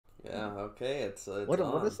Yeah, okay, it's What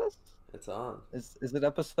on. is this? It's on. Is it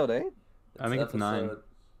episode 8? I think it's 9.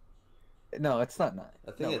 No, it's not 9.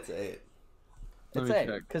 I think No, it's 8. Let it's me 8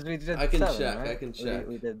 check. because we did I can 7, check. right? I can check.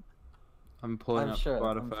 We did. I'm pulling up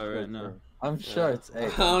Spotify right now. I'm sure it's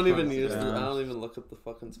 8. I don't even Fuck use. yeah. I don't even look at the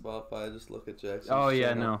fucking Spotify. I just look at Jaxon. Oh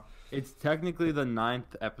yeah, no. It's technically the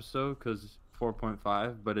 9th episode because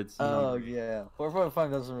 4.5, but it's. Oh yeah,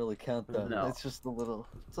 4.5 doesn't really count though. No. It's just a little.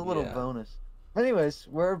 It's a little Yeah. bonus. Anyways,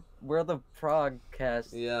 we're the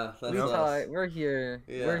Progcast. Yeah, that's We're us. here.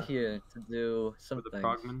 Yeah. We're here to do For some the things.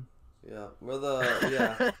 Progman. Yeah, we're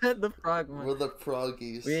the the Progman. we're the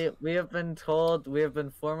proggies. We have been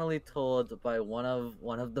formally told by one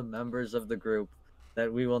of the members of the group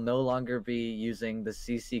that we will no longer be using the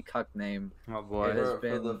CC Cuck name. Oh boy. It has For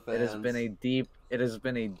the been a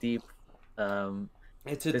deep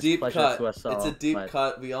It's a deep displeasure cut. to us It's all, a deep but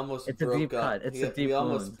cut. We almost it's a broke deep up. cut. It's a deep We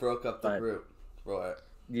almost wound, broke up the but- group. Right.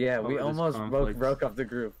 yeah, we Over this almost conflict. broke up the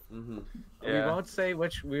group. Mm-hmm. Yeah. We won't say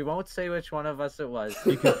which one of us it was.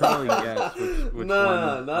 You can probably guess which No,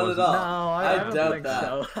 one. not at wasn't. all. No, I I don't doubt think that.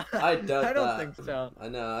 so. I doubt I don't that. think so. I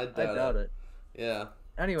know. I I doubt, doubt it. Yeah.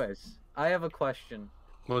 Anyways, I have a question.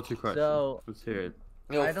 What's your question? So- Let's hear it.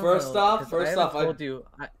 Yo, I don't first know, off, 'cause I told I you.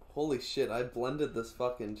 holy shit! I blended this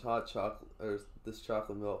fucking hot chocolate or this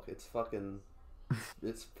chocolate milk. It's fucking.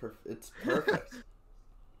 It's perfect.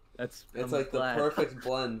 That's. It's I'm like glad. the perfect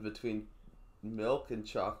blend between milk and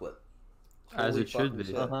chocolate. As Holy it should fucking be.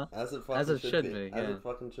 shit. Uh-huh. As it fucking As it should should be. be, As yeah. it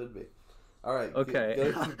fucking should be. All right. Okay.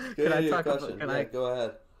 Go Can I to your talk about- question. can Yeah, I- go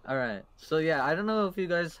ahead. All right. So yeah, I don't know if you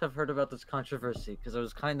guys have heard about this controversy because it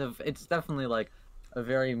was it's definitely like a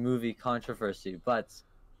very movie controversy, but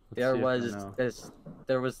there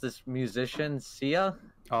was this musician Sia.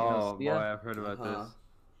 Oh Sia? boy, I've heard about Uh-huh. this.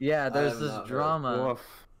 Yeah, there's have this not heard. drama.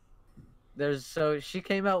 Woof. So she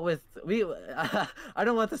came out with I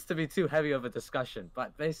don't want this to be too heavy of a discussion,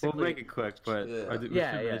 but We'll basically make it quick, but Yeah. we should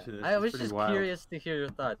yeah. mention this. I It's was pretty just wild. curious to hear your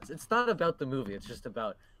thoughts. It's not about the movie. It's just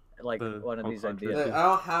about like The one of whole these controversy. ideas. Like, I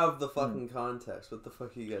don't have the fucking context. What the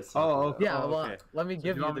fuck are you guys talking Oh, about? okay. Yeah, Oh, well, okay. let me So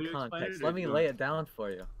give do you you want the me to explain context. it, or Let me do you lay want- it down for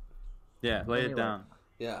you. Yeah, lay it Anyway. down.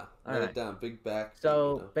 Yeah. All Lay right. it down. Big back.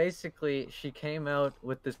 So basically, she came out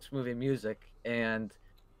with this movie Music, and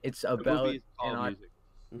it's The about movie is called an Music,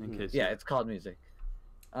 in Mhm. case. yeah, it's called Music.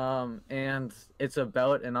 And it's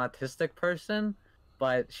about an autistic person,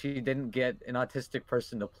 but she didn't get an autistic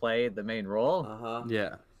person to play the main role, Uh-huh.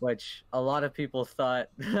 Yeah, which a lot of people thought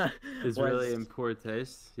it's was really in poor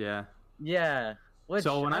taste. Yeah. yeah. Which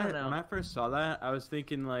So when I I don't know. when I first saw that, I was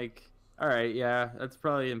thinking like, all right, yeah, that's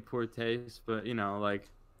probably in poor taste, but you know, like,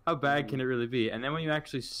 how bad can it really be? And then when you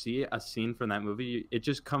actually see a scene from that movie, it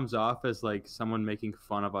just comes off as like someone making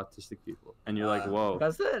fun of autistic people, and you're like, whoa.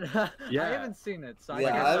 Does it? Yeah. I haven't seen it, so Yeah, I,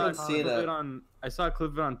 I can't haven't comment. seen it. I saw a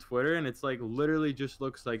clip of it on Twitter, and it's like literally just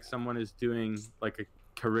looks like someone is doing like a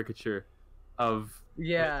caricature of.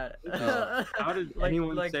 Yeah. How did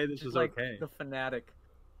anyone say this was like okay? The fanatic.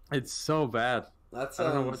 It's so bad. That I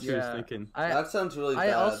don't know what sounds. she was Yeah. thinking. That sounds really bad.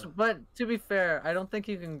 I also, but to be fair, I don't think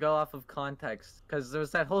you can go off of context because there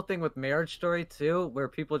was that whole thing with Marriage Story too, where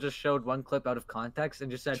people just showed one clip out of context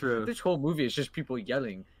and just said True. this whole movie is just people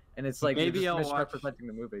yelling, and it's like Maybe you're I'll just watch- misrepresenting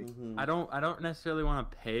the movie. Mhm. I don't necessarily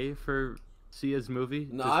want to pay for Sia's movie.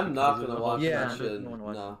 No, just I'm not because of gonna the whole watch Yeah. that shit. No one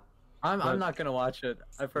watched No. I'm But- not gonna watch it.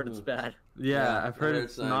 I've heard it's Mhm. bad. Yeah, I've heard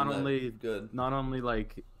it's not that only good.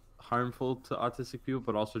 like harmful to autistic people,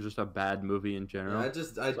 but also just a bad movie in general. Yeah, I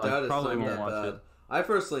So I doubt it's probably not won't that watch bad. it. I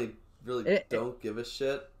personally really It- don't give a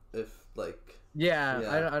shit if like Yeah,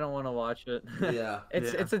 Yeah. I don't want to watch it. yeah.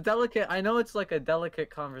 It's Yeah. it's a delicate. I know it's like a delicate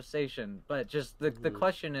conversation, but just the Mhm.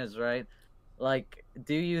 question is right. Like,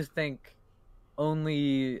 do you think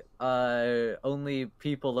only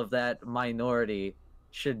people of that minority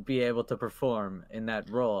should be able to perform in that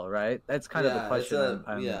role? Right. That's kind of the Yeah, question.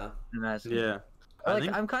 yeah. I'm asking. Yeah, I Like,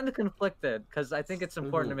 think I'm kind of conflicted because I think it's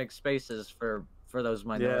important to Mhm. make spaces for those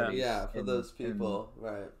minorities. Yeah, for in- those in people,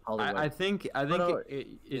 right. Hollywood. I think But,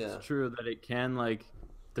 it's Yeah. true that it can like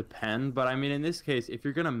depend, but I mean in this case, if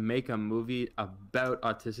you're gonna make a movie about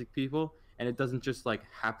autistic people and it doesn't just like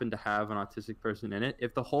happen to have an autistic person in it,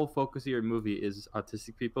 if the whole focus of your movie is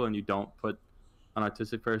autistic people and you don't put an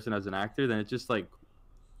autistic person as an actor, then it's just like,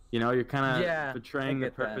 you know, you're kind of Yeah, betraying I the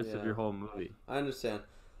get that. purpose of Yeah. your whole movie. I understand.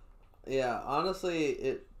 Yeah,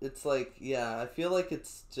 honestly, it's like I feel like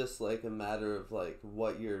it's just like a matter of like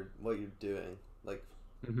what you're doing. Like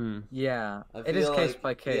Mm-hmm. Yeah, I it is feel case like,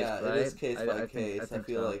 by case, yeah, right? it is case by think- case. I think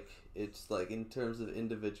feel so. like it's like in terms of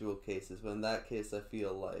individual cases, but in that case, I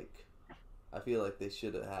feel like they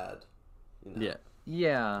should have had, you know. Yeah,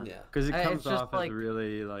 Yeah. Yeah. because it It's comes just off like- as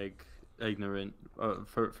really like ignorant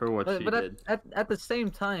for what she but did. at the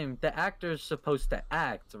same time, the actor's supposed to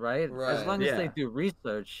act, right? As long as they do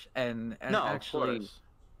research and no, actually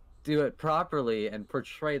do it properly and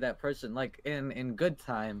portray that person. Like in Good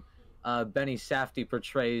Time, Benny Safdie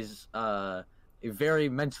portrays a very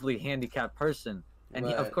mentally handicapped person, and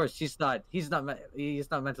of course he's not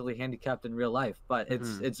mentally handicapped in real life, but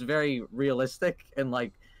it's very realistic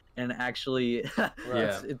and actually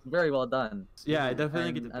it's very well done. Yeah, I definitely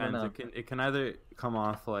think it depends. It can either come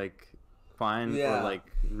off like fine or like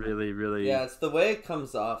really it's the way it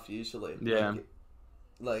comes off usually.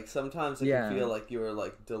 Like sometimes it can feel like you're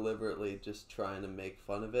like deliberately just trying to make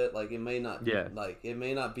fun of it. Like it may not it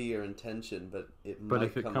may not be your intention, but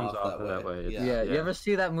might come off that way. You ever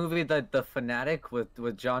see that movie The Fanatic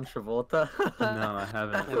with John Travolta? No, I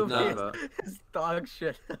haven't. It's dog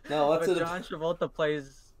shit. No, what's it? John Travolta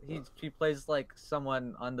plays he plays like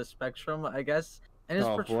someone on the spectrum, I guess. And his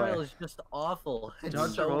portrayal is just awful. It's John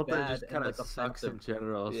so Travolta bad just kind of sucks in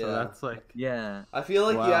general, Yeah. so that's like... Yeah. I feel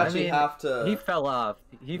like you actually have to... He fell off.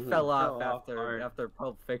 He fell off after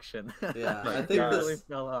Pulp Fiction. Yeah, I think he really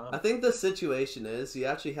fell off. I think the situation is you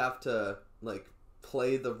actually have to like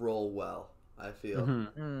play the role well. I feel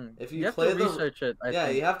if you play have to research it.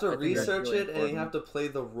 You have to research it and you have to play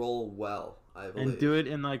the role well. I believe. And do it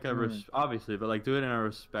in like a obviously, but like do it in a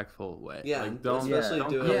respectful way. Yeah, like, don't do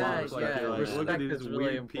it. Like, look at these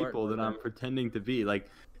weird people that I'm pretending to be. Like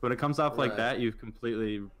when it comes off like that, you've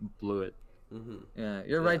completely blew it. Yeah,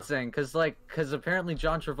 you're right, Zane. Because apparently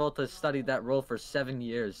John Travolta studied that role for 7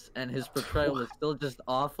 years, and his portrayal is still just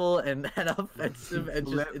awful and offensive, and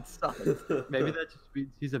just it sucks. Maybe that just means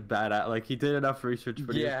he's a bad actor. Like he did enough research,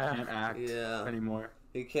 but he just can't act anymore.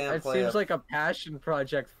 He can't. It seems like a passion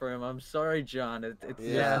project for him. I'm sorry, John. It's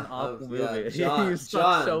an awful movie. John, you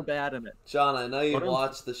suck so bad in it. John, I know you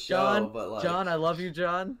watched the show, but like John, I love you,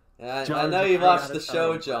 John. Yeah, I know you watched the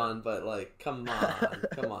show, John, but like, come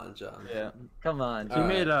on, John. Yeah, come on. He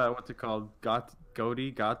made what's it called?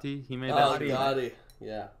 Gotti. He made that. Gotti.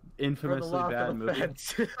 Yeah. Infamously bad movie.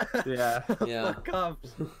 Yeah. Yeah.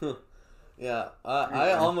 Yeah.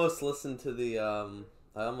 I almost listened to the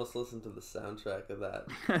soundtrack of that.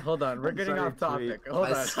 Hold on, we're getting off topic. Hold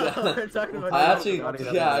on. We're talking about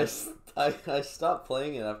I stopped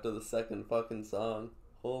playing it after the second fucking song.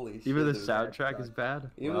 Holy shit. Even the soundtrack is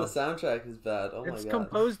bad? Even the soundtrack is bad. Oh my god. It's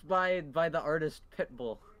composed by the artist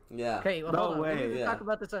Pitbull. Yeah. Okay, well, hold on. We need to talk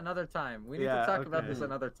about this another time. We need to talk about this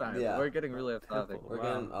another time. Yeah. We're getting really off topic. We're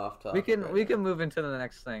getting off topic. We can move into the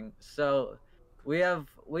next thing. So we have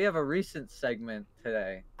a recent segment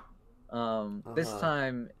today. This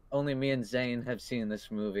time only me and Zane have seen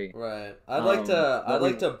this movie. Right. I'd like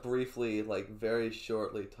to briefly, like very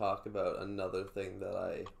shortly, talk about another thing that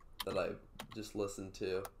I just listened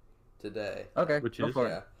to today. Okay. Which is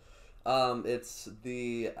it's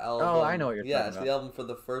the album. Oh, I know what you're talking about. Yeah, it's the album For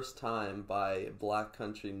the First Time by Black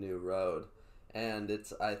Country New Road, and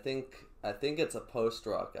it's I think it's a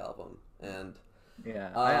post-rock album, and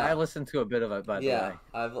I listened to a bit of it, by the way.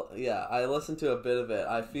 I listened to a bit of it.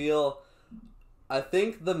 I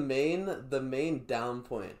think the main down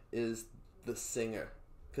point is the singer,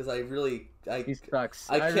 because he sucks.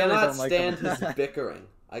 I cannot stand his bickering.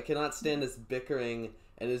 I cannot stand his bickering,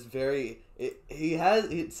 and his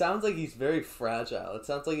it sounds like he's very fragile. It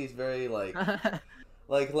sounds like he's very like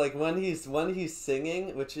when he's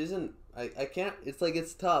singing, which isn't I can't. It's like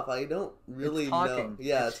it's tough. I don't really know.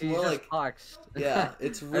 Yeah, it's more like talks. Yeah,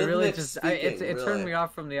 it's rhythmic speaking. It turned me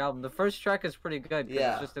off from the album. The first track is pretty good.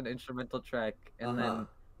 Yeah, it's just an instrumental track, and then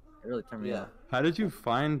it really turned me off. How did you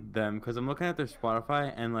find them? Because I'm looking at their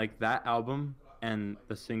Spotify, and like that album and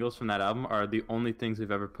the singles from that album are the only things they've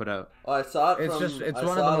ever put out. Oh, I saw it. It's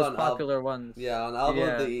one of the most popular ones. Yeah, on album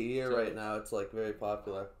of the year right now, it's like very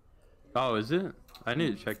popular. Oh, is it? I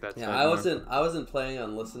need to check that. Yeah, I wasn't planning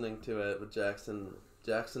on listening to it, but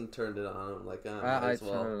Jaxon turned it on. I'm like, I turned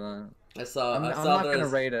it on. I'm not gonna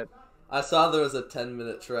rate it. I saw there was a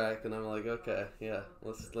 10-minute track, and I'm like, okay, yeah,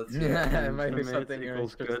 let's hear it. Yeah, it might be something you're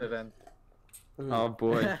interested in. Oh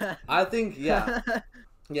boy. I think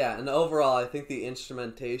yeah, and overall, I think the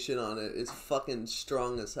instrumentation on it is fucking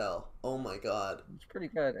strong as hell. Oh my god, it's pretty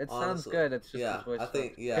good. It sounds good. It's just his voice. I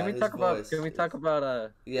think Can we talk about? Can we go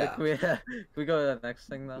to the next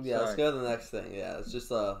thing though? Yeah, let's go to the next thing. Yeah, it's just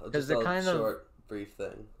a short, brief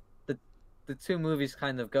thing. The two movies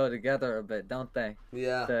kind of go together a bit, don't they?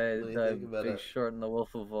 Yeah. The Big Short and The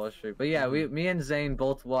Wolf of Wall Street. But yeah, me and Zane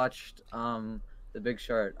both watched The Big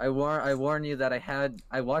Short. I warn you that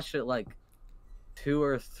I watched it like 2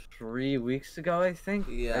 or 3 weeks ago, I think.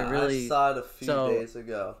 Yeah, I saw it a few days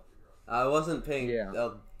ago. I wasn't paying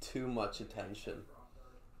too much attention,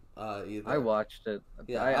 either. I watched it.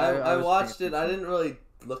 Yeah, I I was watched thinking- it. I didn't really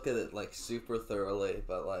look at it like super thoroughly,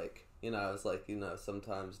 but like I was like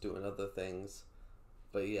sometimes doing other things.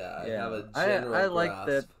 But yeah, I have a general I liked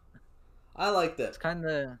grasp. it. I liked it.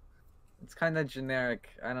 It's kind of generic.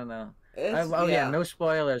 I don't know. It's, No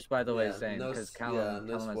spoilers by the way, Yeah, Zane, no, because no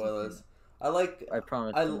Callum spoilers. I like. I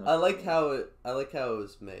promise. I like how it. I like how it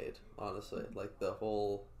was made. Honestly, like the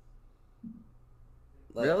whole.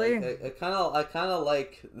 Like, Really? I kind of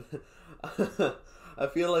like. I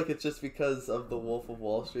feel like it's just because of the Wolf of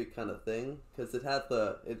Wall Street kind of thing, because it had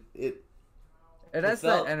it has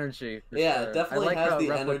felt, that energy. For yeah, sure. it definitely I like has how it the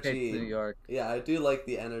replicates energy. New York. Yeah, I do like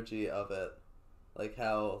the energy of it, like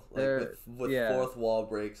how with yeah. fourth wall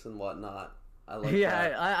breaks and whatnot. I like Yeah,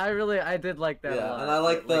 that. I did like that. Yeah, a lot. and I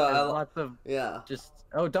like there's lots of yeah. just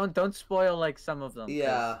don't spoil like some of them.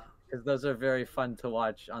 Yeah. Because those are very fun to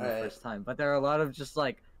watch on the first time. But there are a lot of just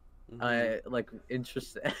like like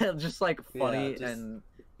interesting, just like funny and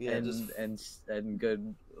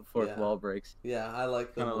good fourth wall breaks. Yeah, I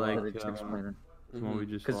like them. The one we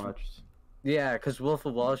just watched. Yeah, because Wolf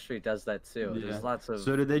of Wall Street does that too. Yeah. There's lots of.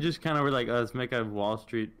 So did they just kind of were like, let's make a Wall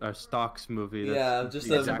Street or stocks movie? That's just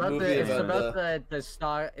it's a about movie it's about about the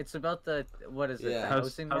stock. It's about the what is it? The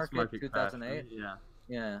housing market 2008. Yeah.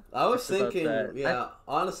 Yeah. I was thinking.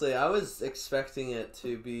 Honestly, I was expecting it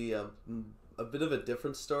to be a bit of a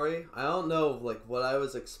different story. I don't know like what I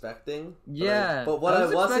was expecting. But what I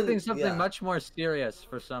was expecting something much more serious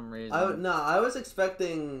for some reason. I was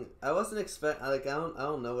expecting. I wasn't expect like I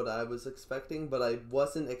don't know what I was expecting, but I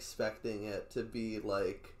wasn't expecting it to be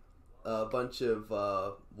like a bunch of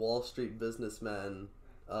Wall Street businessmen,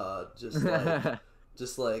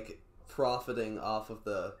 just like profiting off of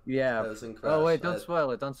the housing crash. Oh wait, don't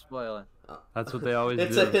spoil it. Don't spoil it. That's what they always do.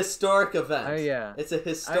 It's a historic event. Oh yeah. It's a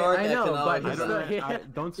historic economic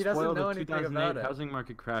event. Don't spoil the 2008 housing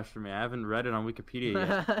market crash for me. I haven't read it on Wikipedia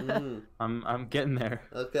yet. I'm getting there.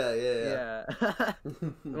 Okay, yeah.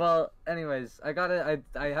 Well, anyways, I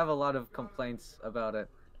have a lot of complaints about it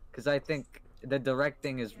because I think the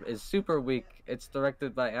directing is super weak. It's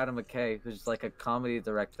directed by Adam McKay, who's like a comedy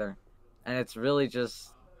director, and it's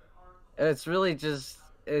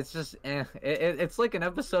like an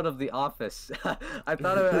episode of The Office. I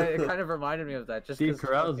thought it kind of reminded me of that. Just Steve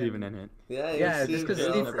Carell's even in it. Yeah, just because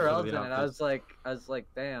Steve Carell's in it. I was like,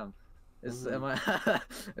 damn.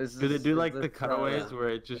 Do they do like the cutaways where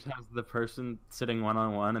it just has the person sitting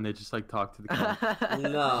one-on-one and they just like talk to the camera?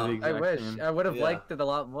 No, I wish. I would have liked it a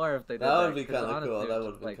lot more if they did that. That would be kind of cool. That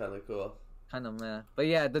would have been kind of cool. Kind of meh. But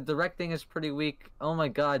yeah, the directing is pretty weak. Oh my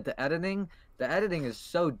god, the editing is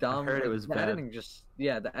so dumb. I heard it was bad.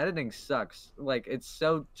 The editing sucks. Like it's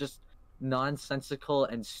so just nonsensical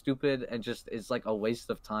and stupid and just is like a waste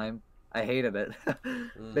of time. I hated it.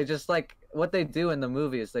 They just like what they do in the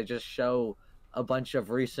movie is they just show a bunch of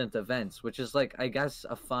recent events, which is like I guess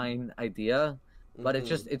a fine idea, but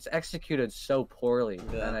it's executed so poorly,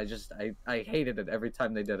 and I hated it every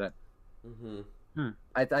time they did it.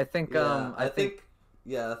 I think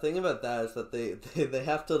the thing about that is that they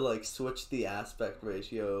have to like switch the aspect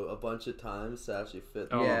ratio a bunch of times to actually fit.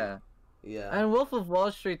 Yeah. And Wolf of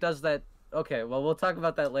Wall Street does that. Okay, well we'll talk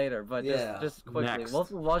about that later. But just quickly, Next.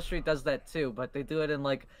 Wolf of Wall Street does that too, but they do it in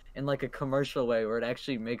like a commercial way where it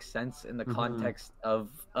actually makes sense in the context of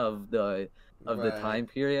the time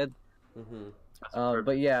period.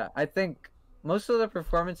 But yeah, I think most of the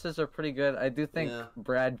performances are pretty good. I do think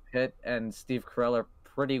Brad Pitt and Steve Carell are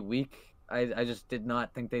pretty weak. I just did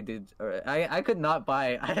not think they did. I could not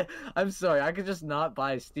buy. I'm sorry. I could just not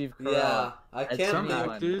buy Steve Carell. Yeah, I can't. Some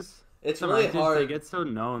actors. It's really hard. They get so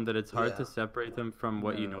known that it's hard to separate them from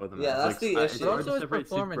what you know them as. Yeah, that's the issue. But also his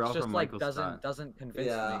performance just like doesn't convince me.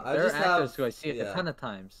 There are actors who I see it a ton of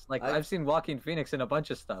times. Like I've seen Joaquin Phoenix in a bunch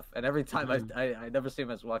of stuff, and every time I never see him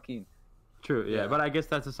as Joaquin. True, yeah, but I guess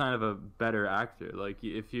that's a sign of a better actor. Like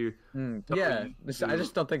if you, I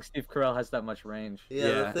just don't think Steve Carell has that much range.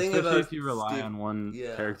 The thing especially about if you rely on one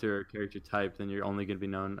character or character type, then you're only gonna be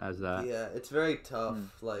known as that. Yeah, it's very tough.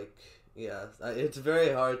 It's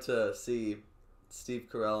very hard to see Steve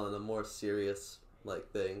Carell in a more serious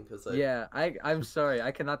thing because I'm sorry, I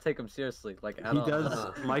cannot take him seriously at all. He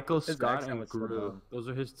does Michael Scott and Gru. Those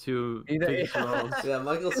are his two biggest roles. Yeah,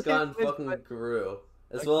 Michael Scott and fucking Gru.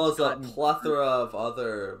 As well as a plethora of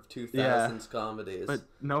other 2000s comedies. But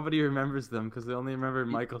nobody remembers them because they only remember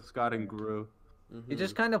Michael Scott and Gru. He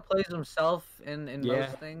just kind of plays himself in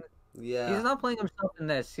most things. Yeah. He's not playing himself in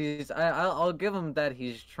this. I'll give him that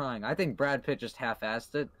he's trying. I think Brad Pitt just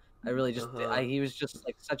half-assed it. I really just he was just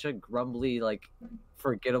such a grumbly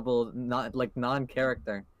forgettable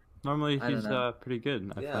non-character. Normally he's pretty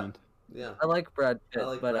good, I find. Yeah. I like Brad Pitt,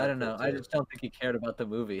 like but Brad I don't know. Pitt, I too. just don't think he cared about the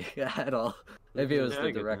movie at all. Maybe it was Yeah, the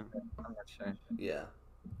I get that. director. I'm not sure. Yeah.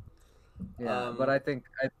 Yeah, but I think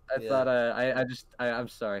I yeah. thought I'm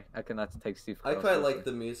sorry. I cannot take Steve I Carell quite like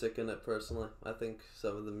seriously. the music in it personally. I think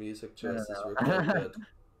some of the music I don't choices know. were quite good.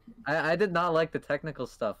 I did not like the technical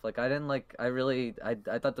stuff. Like I didn't like. I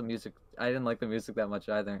thought the music. I didn't like the music that much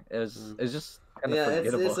either. It's just kind of Yeah,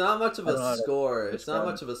 forgettable. it's not much of I don't know a how to score. It's not describe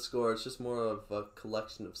much of a score. It's just more of a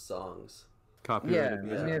collection of songs. Copyrighted.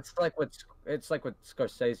 Yeah, I Yeah. mean it's like what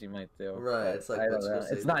Scorsese might do. Right, but it's like I what don't know.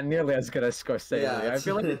 Scorsese- It's not nearly as good as Scorsese. Yeah, I it's-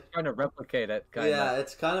 feel like it's trying to replicate it. Kind Yeah, of.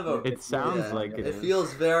 it's kind of a. It sounds yeah, like it is.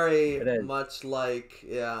 feels very It is. much like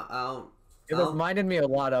I don't. It reminded me a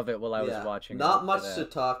lot of it while I was watching. Not it, much but, to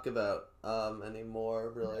talk about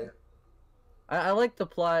anymore, really. I like the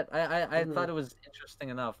plot. I thought it was interesting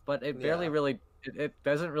enough, but it barely really it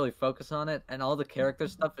doesn't really focus on it, and all the character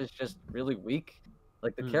stuff is just really weak.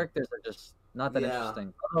 Like the characters are just not that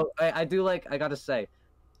interesting. Although I do like. I gotta say,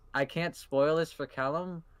 I can't spoil this for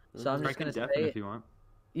Callum, so I'm just gonna say. if you want.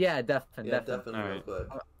 Yeah, Yeah, definitely. definitely. All Real right. quick.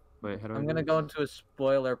 Wait, how do I'm I gonna do go this? into a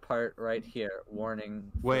spoiler part right here.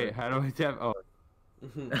 Warning. Wait, how do I tap? Oh,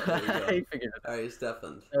 There you go. You figured it out. All right, he's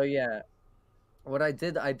deafened. So yeah, what I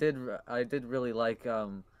did really like.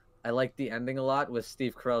 I liked the ending a lot with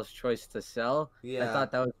Steve Carell's choice to sell. Yeah. I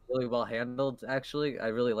thought that was really well handled. Actually, I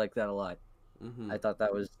really liked that a lot. I thought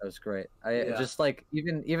that was great. I just like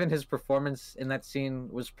even his performance in that scene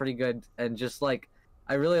was pretty good, and just like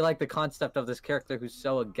I really like the concept of this character who's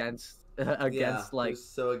so against like who's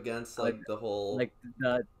so against like the whole like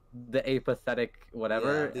the apathetic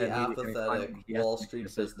whatever. the and apathetic he has Wall to Street make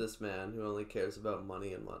decisions. businessman who only cares about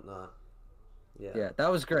money and whatnot. Yeah,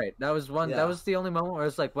 that was great. That was one. Yeah. That was the only moment where I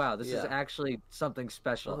was like, "Wow, this is Yeah. actually something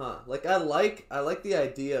special." Like I like the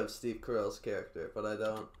idea of Steve Carell's character, but I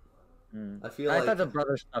don't. I feel like I thought the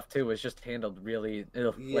brother stuff too was just handled really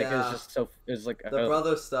like it was just so it was like the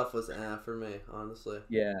brother stuff was for me, honestly.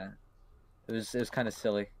 yeah, it was kind of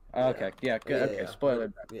silly. Oh, okay, yeah, good. Okay,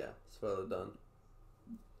 spoiler. Yeah, spoiler done.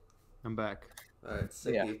 I'm back. All right,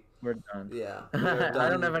 Sicky. We're done. Yeah, I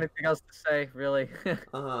don't have anything else to say really.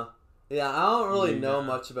 Yeah, I don't really know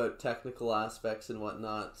much about technical aspects and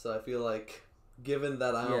whatnot, so I feel like, given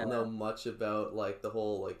that I don't know much about like the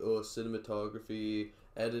whole like cinematography,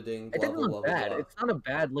 editing, blah It didn't blah look blah bad. blah. It's not a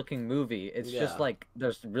bad looking movie. It's just like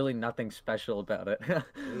there's really nothing special about it.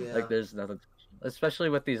 Like there's nothing special. Especially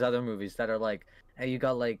with these other movies that are like, hey, you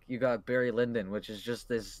got Barry Lyndon, which is just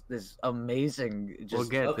this amazing. Just We'll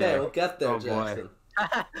get Okay, there. we'll get there, Oh, boy.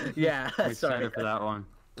 Jaxon. yeah. I'm Sorry. excited for that one.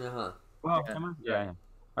 Well, Come on. Yeah.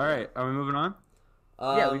 All right. Are we moving on?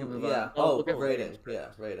 Yeah, we can move on. Yeah. Oh, Oh, we'll get rating. ratings Yeah,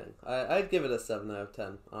 rating. I'd give it a 7 out of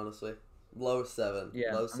 10, honestly. Low 7.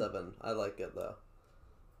 Yeah, Low 7. I like it though.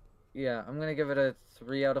 Yeah, I'm gonna give it a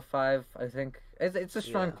 3 out of 5. I think it's a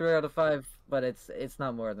strong 3 out of 5, but it's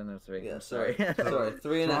not more than a 3. Yeah, I'm sorry. sorry. Sorry,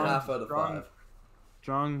 3.5 out of Strong. 5.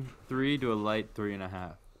 Strong 3 to a light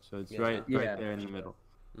 3.5. So it's right there in the middle.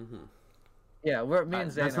 Yeah, me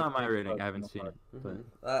and Zane. That's are not my pretty rating. close I haven't so seen far. it.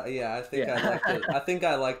 But Yeah, I think I liked it. I think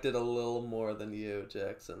I liked it a little more than you,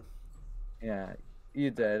 Jaxon. Yeah,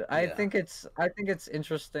 you did. I think it's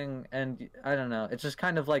interesting, and I don't know. It's just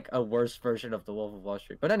kind of like a worse version of The Wolf of Wall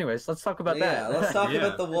Street. But anyways, let's talk about Yeah, that. let's talk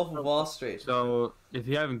about The Wolf of Wall Street. so if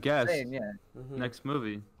you haven't guessed, Zane, next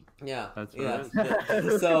movie. Yeah, That's yeah.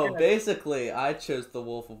 right. So basically, I chose The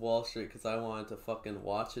Wolf of Wall Street because I wanted to fucking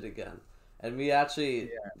watch it again, and we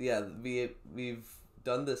actually, we've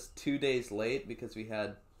done this 2 days late because we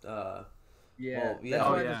had. That's yeah.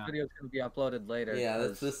 why this video is going to be uploaded later. Yeah,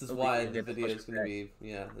 this is it'll why be the easier to video push is it going to back. be.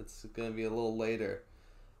 Yeah, it's going to be a little later,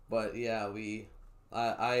 but yeah,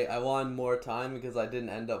 I wanted more time because I didn't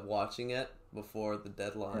end up watching it before the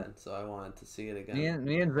deadline, so I wanted to see it again.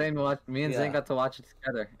 Me and Zane got to watch it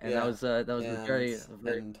together, and that was a very. And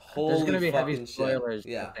There's holy going to be heavy fucking spoilers,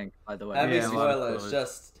 shit. Yeah. I think. By the way, Heavy Yeah, a lot of spoilers, spoilers.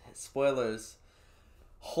 just spoilers.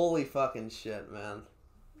 Holy fucking shit, man.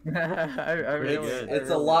 I really, It's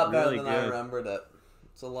a lot better really than I good. remembered it.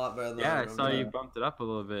 It's a lot better than I Yeah, I remembered saw you it. bumped it up a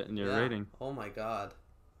little bit in your rating. Oh my god.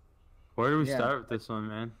 Where do we Yeah. start with this one,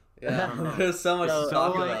 man? Yeah, don't know. there's so much to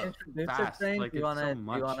talk about. Introduce it, Fast, Zane? like, you it's wanna, so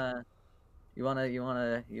much. you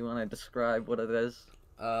wanna describe what it is?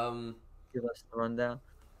 Give us the rundown.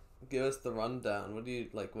 Give us the rundown. What do you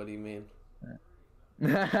like? What do you mean?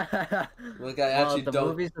 Like Like I actually the don't.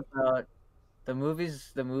 movie's about the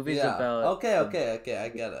movie's Yeah. about. Okay. I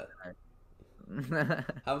get it.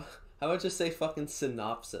 How about just say fucking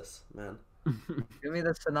synopsis, man? Give me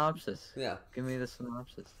the synopsis. Yeah. Give me the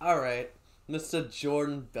synopsis. All right, Mr.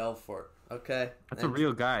 Jordan Belfort. Okay. That's a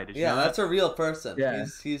real guy. Did you Yeah, know that's a real person. Yeah.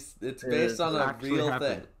 He's it's It based is. on It a actually real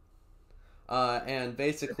happened. thing. And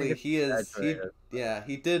basically he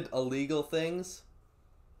did illegal things.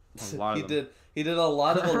 A lot of them. He did a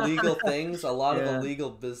lot of illegal things, a lot of illegal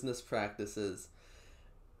business practices,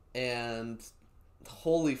 and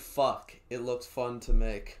holy fuck, it looks fun to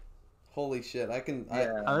make. Holy shit, I think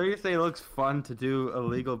you say it looks fun to do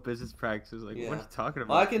illegal business practices. Like, what are you talking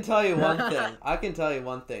about? Well, I can tell you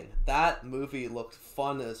one thing. That movie looked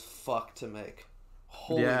fun as fuck to make.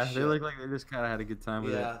 Holy shit. They look like they just kind of had a good time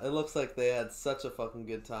with it. Yeah, it looks like they had such a fucking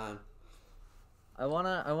good time. I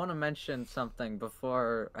wanna mention something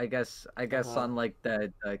before I guess on like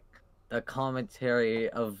the commentary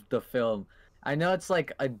of the film. I know it's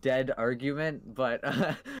like a dead argument, but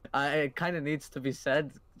it kind of needs to be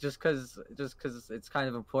said just cause it's kind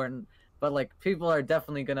of important. But like people are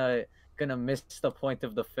definitely gonna miss the point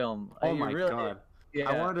of the film. Oh my god!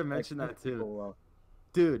 Yeah, I wanted to mention that too.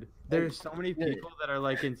 Dude, there's so many people that are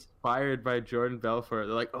like inspired by Jordan Belfort.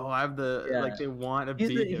 They're like, oh, I have the like they want to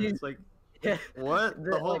be him. It's like. What?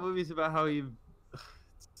 The whole movie's about how he.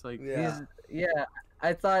 It's like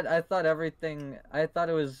I thought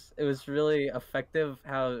it was really effective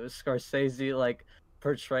how Scorsese like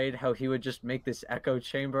portrayed how he would just make this echo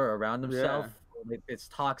chamber around himself. Like, this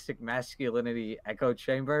toxic masculinity echo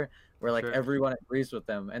chamber where like everyone agrees with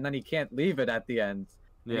him, and then he can't leave it at the end.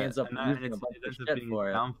 He ends up losing a bunch of shit for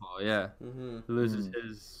it. Downfall, He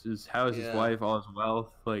loses his house, his wife, all his wealth,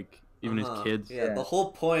 like. Even his kids. Yeah, the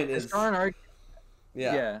whole point is.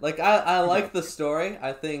 Yeah. Like I like the story.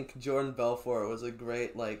 I think Jordan Belfort was a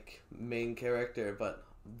great like main character, but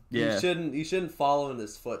you shouldn't follow in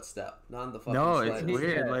his footstep. Not in the fucking. No, it's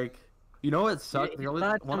weird. Like, you know what sucks?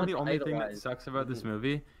 One of the only things that sucks about this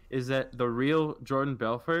movie is that the real Jordan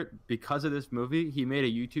Belfort, because of this movie, he made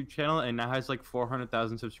a YouTube channel and now has like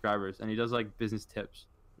 400,000 subscribers, and he does like business tips.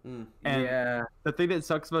 And the thing that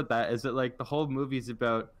sucks about that is that like the whole movie is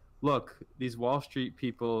about. Look, these Wall Street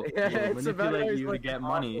people manipulate you to get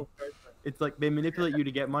money. It's like they manipulate you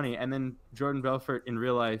to get money, and then Jordan Belfort in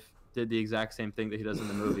real life did the exact same thing that he does in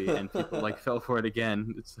the movie, and people like fell for it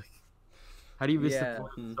again. It's like, how do you miss the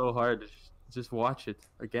point so hard? Just watch it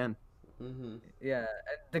again. Yeah,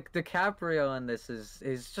 DiCaprio in this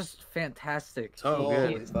is just fantastic. So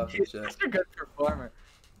good. He's such a good performer.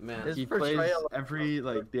 Man, he plays every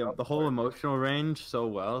like the whole emotional range so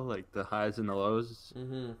well, like the highs and the lows.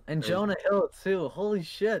 And Jonah Hill too. Holy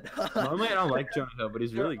shit! Normally I don't like Jonah Hill, but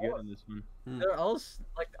he's really good in this one. They're all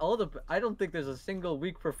like all the. I don't think there's a single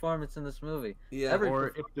weak performance in this movie. Yeah, or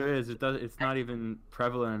if there is, it's not even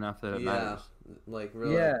prevalent enough that it matters. Like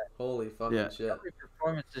really. Yeah. Holy fucking shit! Every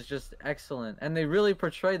performance is just excellent, and they really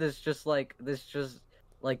portray this just like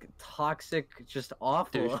toxic, just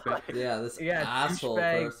awful. This asshole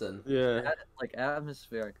person. Like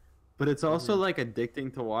atmospheric. But it's also like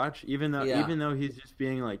addicting to watch, even though he's just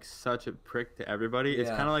being like such a prick to everybody.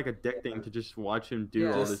 It's kind of like addicting to just watch him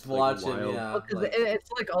do all this like, wild.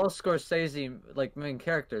 It's like all Scorsese like main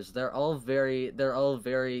characters. They're all very.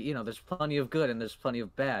 There's plenty of good and there's plenty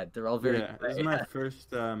of bad. They're all very. This is my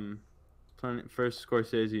first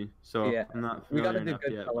Scorsese, so I'm not familiar enough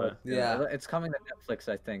yet. But... it's coming to Netflix,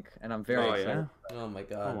 I think, and I'm very excited. Oh my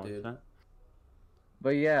god, dude.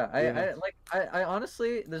 But I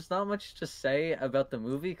honestly, there's not much to say about the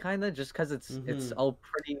movie, kind of, just because it's all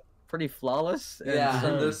pretty flawless.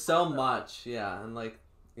 And there's so much, and like,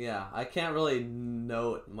 I can't really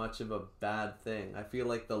note much of a bad thing. I feel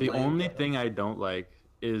like the only thing I don't like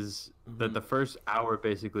is that the first hour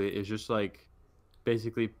basically is just like,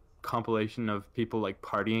 compilation of people like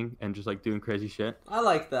partying and just like doing crazy shit. I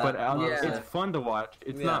like that. But it's fun to watch.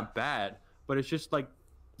 It's not bad, but it's just like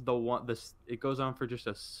it goes on for just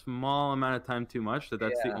a small amount of time too much.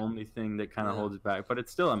 That's the only thing that kind of holds it back. But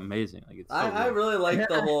it's still amazing. Like it's. I really like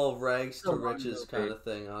the whole rags to riches kind of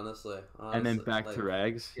thing. Honestly. And then back to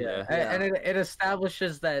rags. And it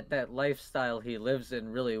establishes that lifestyle he lives in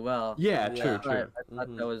really well. Yeah, true. I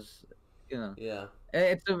thought that was,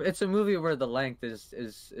 It's a movie where the length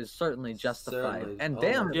is certainly justified. And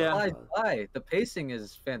damn, it flies by. The pacing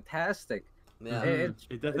is fantastic. Yeah.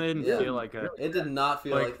 It didn't feel like a. It did not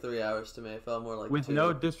feel like 3 hours to me. It felt more like. With 2.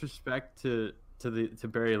 No disrespect to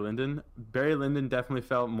Barry Lyndon, Barry Lyndon definitely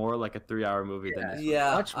felt more like a 3-hour movie than this.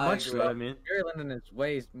 Yeah, much slower. I mean, Barry Lyndon is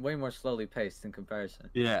way more slowly paced in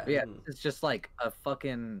comparison. Yeah. But it's just like a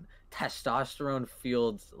fucking testosterone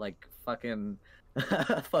fueled like fucking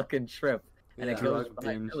trip. And it goes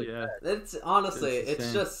It's honestly,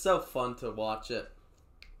 it's just so fun to watch it.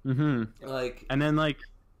 Like, and then like,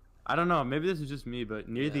 I don't know, maybe this is just me, but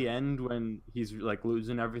near the end when he's like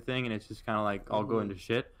losing everything and it's just kind of like all going to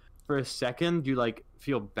shit, for a second you like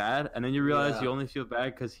feel bad, and then you realize Yeah. you only feel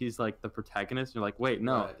bad because he's like the protagonist. You're like, wait,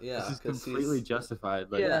 no, Right, yeah, this is 'cause completely he's-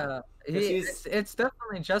 justified. Like, Yeah, 'Cause he's- it's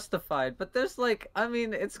definitely justified, but there's like, I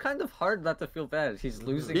mean, it's kind of hard not to feel bad. He's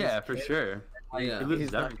losing. yeah, his for kid, sure. like, Yeah. He loses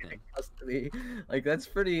he's not everything. getting custody. Like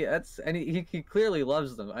and he clearly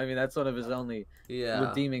loves them. I mean, that's one of his only Yeah.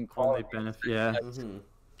 redeeming Only qualities. benefit. Yeah, Mhm.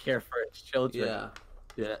 Care for his children. Yeah.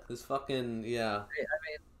 yeah. This fucking yeah.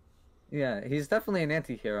 Yeah, he's definitely an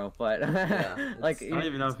anti-hero, but Yeah, like I don't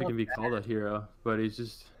even know if he can be called a hero, but he's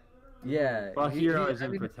just yeah. Well, hero is I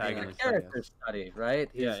in mean, protagonist, He's a I character guess. study, right?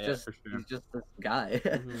 He's Yeah, just for sure. he's just this guy.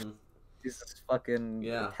 Mhm. He's this fucking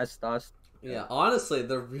Yeah. testosterone. Yeah, honestly,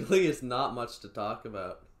 there really is not much to talk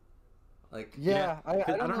about. Like, I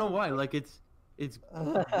don't know why. Like it's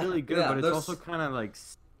really good, Yeah, but it's there's- also kind of like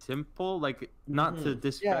simple. Like not to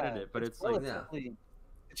discredit it, but it's like relatively-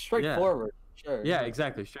 it's straightforward. Sure. yeah,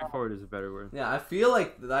 exactly. Straightforward is a better word. yeah, I feel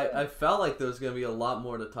like I felt like there was gonna be a lot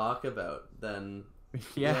more to talk about than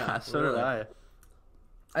Yeah, Yeah, so really. did I.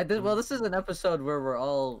 I did. Well, this is an episode where we're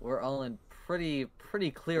all in pretty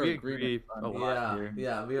clear We agreement. agree on- a lot. yeah, here.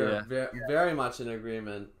 yeah, we are Yeah. very much in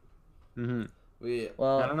agreement. Hmm. We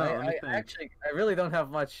Well, I don't know, let me I think. actually I really don't have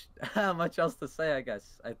much much else to say. I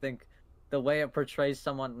guess I think the way it portrays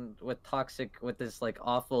someone with this like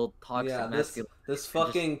awful toxic yeah, masculinity. this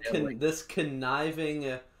fucking feel like- this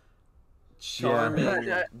conniving, charming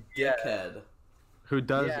Yeah. dickhead, Who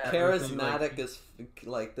does Yeah. everything, like- charismatic as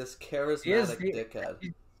like this He charismatic is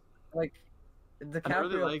dickhead. Like DiCaprio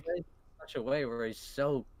really like- plays in such a way where he's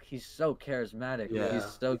so charismatic. Yeah. He's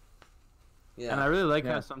so Yeah, And I really like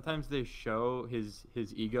Yeah. how sometimes they show his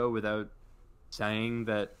ego without saying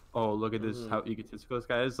that. Oh, look at this! Mhm. How egotistical this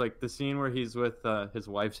guy is. Like the scene where he's with his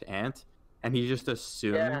wife's aunt, and he just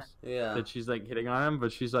assumes yeah, that she's like hitting on him,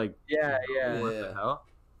 but she's like, yeah. what Yeah. the hell?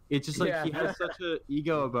 It's just like Yeah. he has such an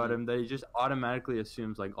ego about him that he just automatically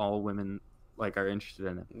assumes like all women like are interested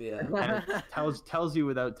in him, yeah. and it tells you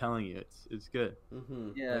without telling you. It's good.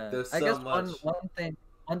 Mm-hmm. Yeah, Like, there's so I guess much.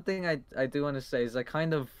 one thing I do want to say is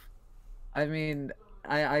I mean,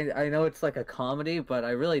 I know it's like a comedy, but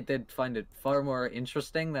I really did find it far more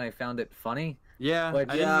interesting than I found it funny. Yeah, But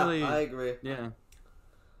I Yeah, didn't really. I agree. Yeah, I-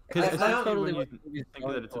 because I especially totally when you what the movie's think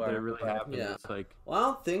going that it's for, that it really but- happened, Yeah. it's like Well, I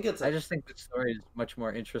don't think it's. I just think the story is much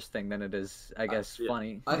more interesting than it is, I guess, yeah.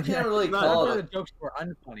 funny. I can't really No, call Not it. that the jokes were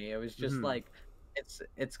unfunny. It was just Mhm. like,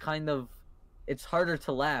 it's kind of, it's harder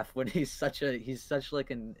to laugh when he's such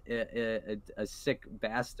like a sick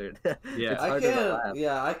bastard. Yeah. It's I harder to can't. laugh.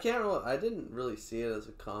 Yeah, I can't. I didn't really see it as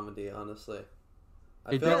a comedy, honestly.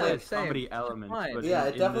 I it felt definitely like. has comedy same. elements. Fine. But Yeah,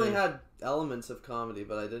 in it definitely the, had elements of comedy,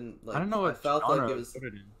 but I didn't like. I don't know what I felt genre like it I was. put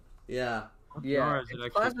it in. Yeah, What Yeah, genre is it it's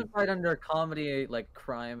actually classified under comedy, like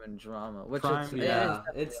crime and drama, which Crime, it's, yeah.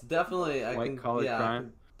 it's It's definitely. I White can. collar Yeah, I crime.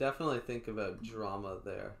 can definitely think about drama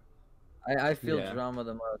there. I feel Yeah. drama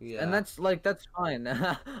the most, Yeah. and that's fine.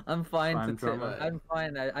 I'm fine Crime to drama. I'm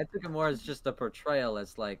fine. I took it more as just a portrayal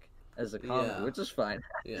as a comedy, Yeah. which is fine.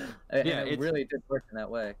 Yeah. And Yeah, it it's- really did work in that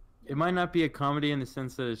way. It might not be a comedy in the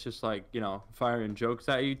sense that it's just like, firing jokes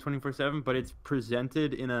at you 24/7, but it's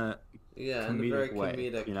presented in a Yeah, in a very Comedic way,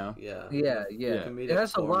 comedic. you know? Yeah. Yeah, in a yeah. comedic It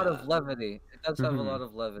has a lot of format. levity. It does have a Mhm. lot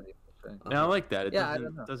of levity. For sure. and I like that. It Yeah, I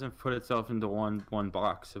don't know. doesn't put itself into one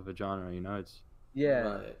box of a genre, It's Yeah.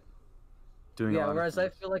 Right. doing a Yeah, lot of whereas I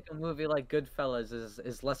things. feel like a movie like Goodfellas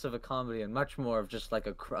is less of a comedy and much more of just like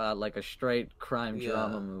a straight crime Yeah.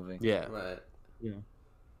 drama movie. Yeah. Right. Yeah.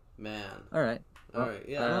 Man. All right. All right.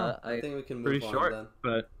 Yeah. I I think we can move Pretty on short, then.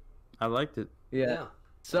 but I liked it. yeah.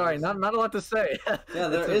 Sorry, not a lot to say. Yeah,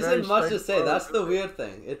 there It's a very isn't much to say. That's the straightforward- weird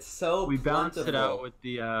thing. It's so We balanced it plentiful. out with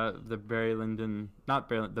the Barry Lyndon, not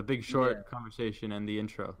Barry, the Big Short conversation and the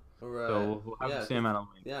intro. Right. So we'll have yeah, the same amount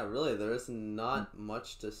of length. yeah, really, there is not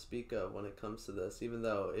much to speak of when it comes to this, even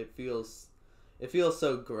though it feels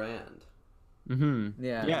so grand. Mm-hmm.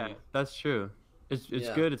 Yeah. Yeah, that's true. It's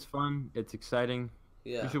Yeah. good. It's fun. It's exciting.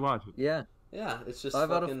 Yeah. You should watch it. Yeah. Yeah, it's just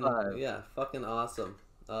 5 out of fucking 5. yeah, fucking awesome.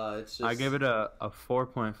 It's just I gave it a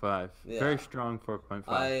 4.5. Yeah. Very strong 4.5.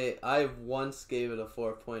 I once gave it a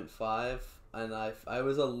 4.5 and I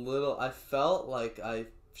felt like I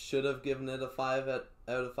should have given it a 5 out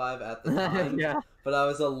of 5 at the time. yeah. But I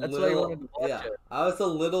was That's why you little wanted to watch yeah. it. I was a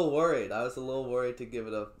little worried. I was a little worried to give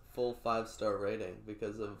it a full 5-star rating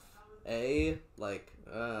because of A, like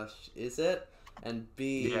is it? And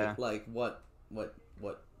B, Yeah. like what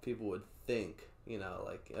people would think,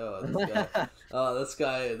 like this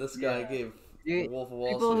guy Yeah. gave You- Wolf of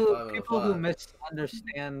Wall people Street 5 out of who 5.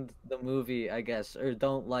 misunderstand the movie, I guess, or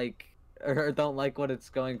don't like or don't like what it's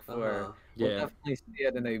going for, will Yeah. definitely see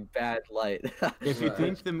it in a bad light. If you Right.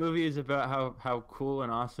 think the movie is about how cool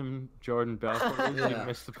and awesome Jordan Belfort is, you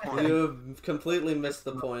missed the point. You completely missed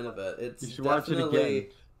the point of it. It's You should watch it again.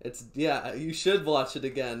 You should watch it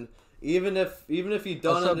again. Even if you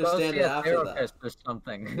don't Also, understand it after that. or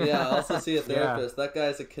something. Yeah, also see a therapist. That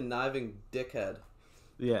guy's a conniving dickhead.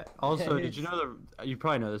 Yeah. Also, did you know you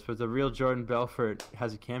probably know this, but the real Jordan Belfort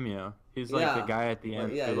has a cameo. He's like the guy at the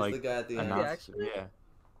end. Yeah, who, he's like, the guy at the end.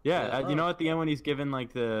 Yeah. You know, at the end when he's given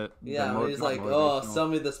like the when he's like, "Oh, sell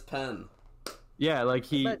me this pen." Yeah, like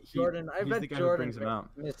I bet Jordan him out.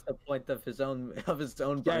 missed the point of his own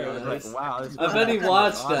Yeah, it was like, wow. I bet he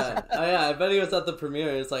watched that. Oh, yeah, I bet he was at the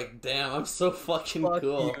premiere. He's like, "Damn, I'm so fucking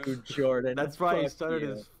cool." You, Jordan. That's why he started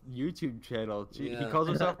his YouTube channel. He calls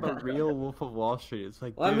himself the real Wolf of Wall Street. It's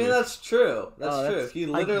like, well, I mean, that's true. That's true. He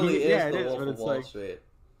literally is the Wolf of Wall Street.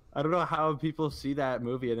 I don't know how people see that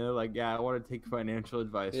movie and they're like, "Yeah, I want to take financial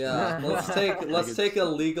advice." Yeah, let's take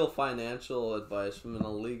illegal financial advice from an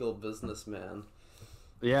illegal businessman.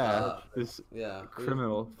 Yeah, this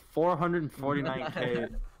criminal,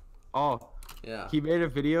 449K. Oh, yeah. He made a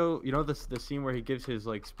video. You know the scene where he gives his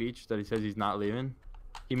like speech that he says he's not leaving.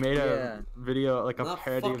 He made a video, like a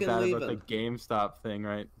parody of that about the GameStop thing,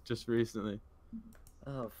 right? Just recently.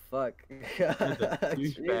 Oh fuck.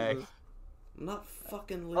 Douchebag. I'm not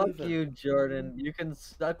fucking leaving. Fuck you, Jordan. You can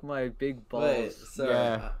suck my big balls. Wait, sorry.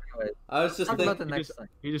 Yeah. I was just thinking.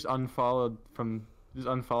 He just unfollowed us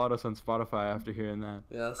on Spotify after hearing that.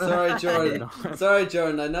 Yeah, sorry, Jordan. Sorry,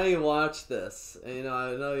 Jordan. I know you watch this. You know,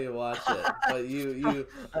 I know you watch it,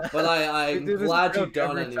 but I'm glad you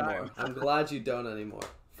don't anymore. I'm glad you don't anymore.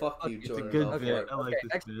 Fuck you, Jordan. It's a good bit. I like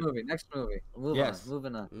next movie.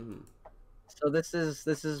 Moving on. Mm-hmm. So this was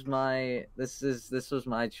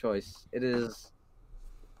my choice. It is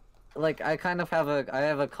like I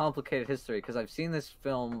have a complicated history because I've seen this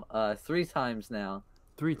film 3 times now.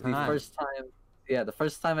 3 times. The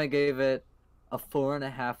first time I gave it a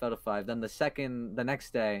 4.5 out of 5. Then the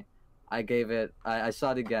next day, I gave it. I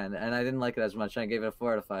saw it again and I didn't like it as much. I gave it a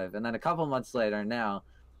 4 out of 5. And then a couple months later, now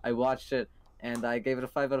I watched it and I gave it a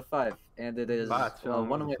 5 out of 5. And it is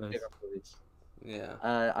one of my favorite movies. Yeah.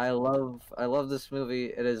 I love this movie.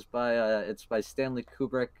 It is it's by Stanley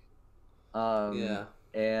Kubrick.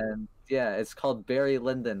 And it's called Barry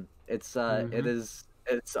Lyndon. It's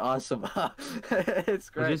it's awesome. It's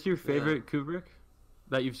great. Is this your favorite Kubrick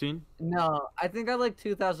that you've seen? No, I think I like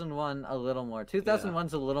 2001 a little more.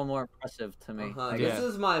 2001's a little more impressive to me. This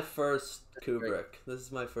is my first Kubrick. This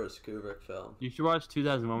is my first Kubrick film. You should watch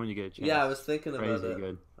 2001 when you get a chance. Yeah, I was thinking about it.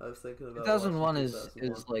 Good. I was thinking about 2001 is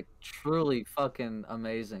like truly fucking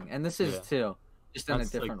amazing, and this is too, just in a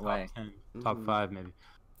different way. Top 5 maybe.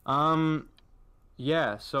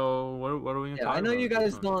 Yeah. So what are we gonna talk about? I know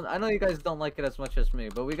you guys don't like it as much as me,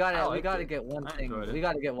 but we gotta get one thing. We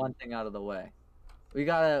gotta get one thing out of the way. We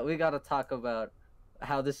gotta talk about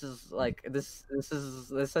how this is like this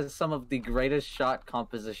is some of the greatest shot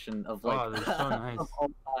composition of like they're so nice. of all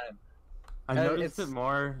time. I noticed it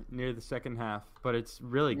more near the second half, but it's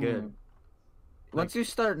really good. Once you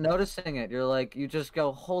start noticing it, you just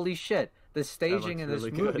go, holy shit! The staging in this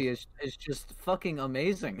movie is just fucking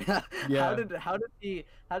amazing. Yeah. How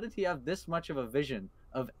did he have this much of a vision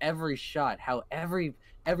of every shot? How every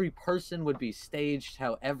person would be staged?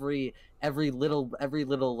 How every little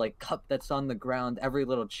like cup that's on the ground, every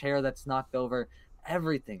little chair that's knocked over,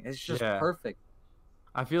 everything. It's just perfect.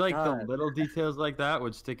 I feel like the little details like that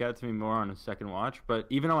would stick out to me more on a second watch, but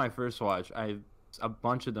even on my first watch, a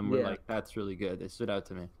bunch of them were like, that's really good. They stood out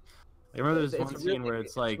to me. I remember there's one scene where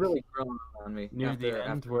it's like really grown on me near the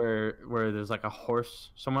end where there's like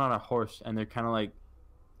someone on a horse, and they're kind of like,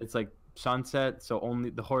 it's like sunset, so only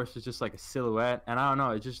the horse is just like a silhouette, and I don't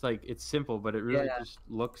know, it's just like, it's simple, but it really just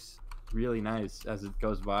looks really nice as it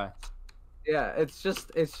goes by. Yeah, it's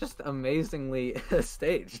just amazingly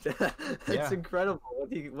staged. It's incredible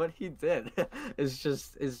what he did. It's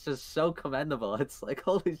just so commendable. It's like,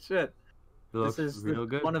 holy shit. This is real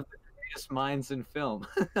good. One of the greatest minds in film.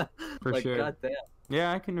 For sure. Goddamn.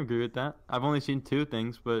 Yeah, I can agree with that. I've only seen 2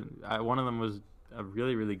 things, but one of them was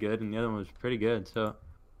really, really good, and the other one was pretty good. So,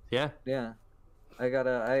 yeah. Yeah, I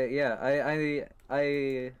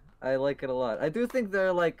like it a lot. I do think there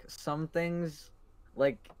are like some things,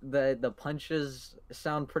 like the punches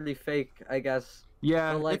sound pretty fake, I guess.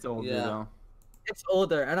 Yeah, like, it's older though. It's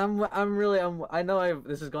older, and I know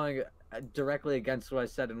this is going directly against what I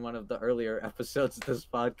said in one of the earlier episodes of this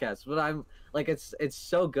podcast, but I'm like, it's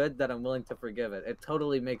so good that I'm willing to forgive it. It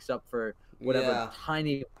totally makes up for whatever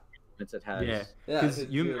tiny moments it has. Yeah, because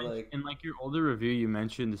you mentioned, in like your older review, you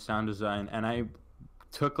mentioned the sound design, and I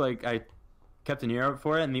took like I kept an ear out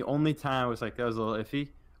for it, and the only time I was like that was a little iffy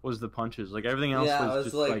was the punches. Like everything else was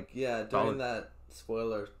just like during solid. that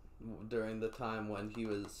spoiler, during the time when he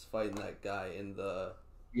was fighting that guy in the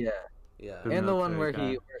Yeah. yeah And the one where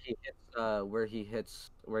guy. where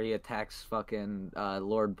he attacks fucking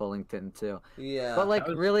Lord Bullington too. yeah But like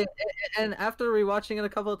That was- really, and after rewatching it a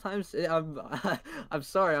couple of times, I'm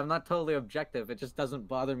sorry, I'm not totally objective. It just doesn't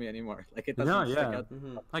bother me anymore. Like it doesn't stick yeah. out.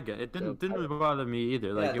 I get it. It So, didn't really bother me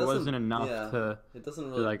either. Like it it doesn't- wasn't enough to. it doesn't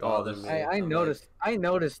really like, oh, bother this- me. I I'm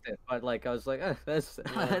noticed it, but like I was like, that's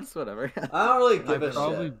that's whatever. I don't really give I a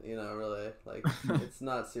probably- shit, you know, really. Like, it's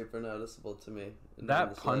not super noticeable to me. in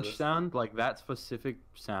That the punch slightest. sound, like that specific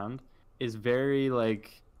sound, is very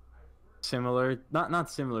like similar. Not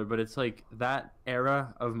similar, but it's like that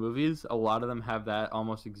era of movies. A lot of them have that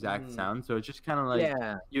almost exact Mhm. sound. So it's just kind of like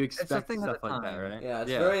Yeah, you a expect thing of stuff the like that, time. right? Yeah,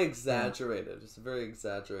 it's very exaggerated. It's a very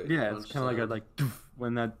exaggerated Yeah, punch it's kind of like a sound. like doof,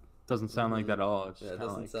 when that doesn't sound like that at all. It's Yeah, just it kinda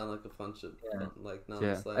doesn't like, sound like a punch. Yeah. Like, not Yeah.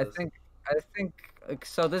 the I slightest. think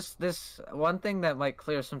so. This one thing that might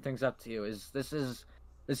clear some things up to you is this is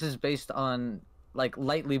based on like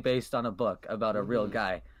lightly based on a book about a real Mhm.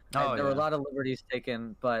 guy. Oh, And there were a yeah. lot of liberties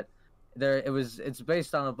taken, but it's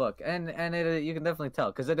based on a book, and you can definitely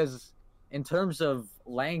tell because it is in terms of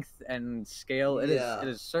length and scale, it Yeah.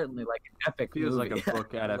 is certainly like an epic feels movie. like a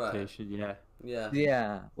book adaptation. Yeah. Yeah.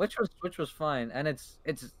 Yeah, which was fine, and it's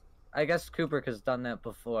I guess Kubrick has done that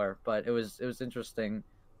before, but it was interesting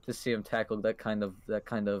to see him tackle that kind of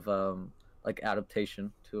like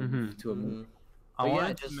adaptation to a Mhm. to a movie. Mhm. I But yeah,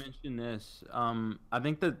 wanted just- to mention this. I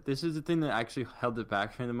think that this is the thing that actually held it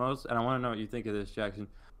back for me the most, and I want to know what you think of this, Jackson.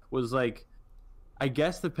 Was like, I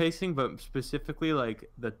guess the pacing, but specifically like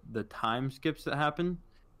the time skips that happen.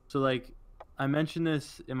 So like, I mentioned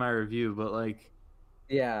this in my review, but like,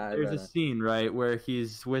 Yeah, I there's read a it. scene right where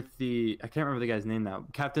he's with I can't remember the guy's name now,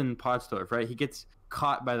 Captain Potsdorf, right? He gets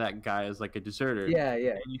caught by that guy as like a deserter. Yeah. And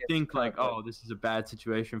you It's think like, caught, oh, this is a bad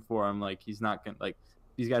situation for him. Like he's not gonna like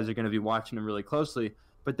these guys are gonna be watching him really closely.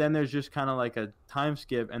 But then there's just kind of like a time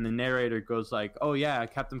skip, and the narrator goes like, "Oh yeah,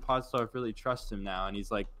 Captain Potsdorf really trusts him now," and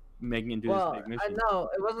he's like making him do Well, this big I mission. know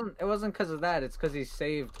it wasn't because of that. It's because he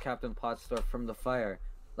saved Captain Potsdorf from the fire.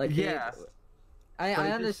 Like Yeah. I But it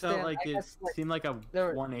just understand. felt like I it guess, like, seemed like a there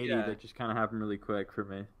were- 180 yeah. that just kind of happened really quick for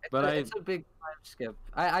me. It's But it's a big time skip.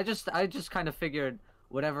 I just kind of figured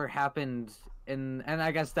whatever happened and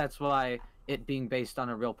I guess that's why it being based on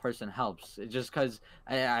a real person helps. Just because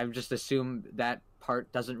I just assume that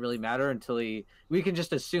part doesn't really matter until we can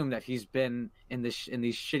just assume that he's been in these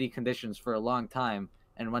shitty conditions for a long time,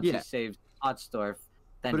 and once he Yeah. saves Potsdorf,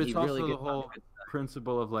 then But he it's also really the gets on whole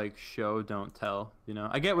principle of like show don't tell. You know,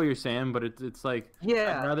 I get what you're saying, but it's like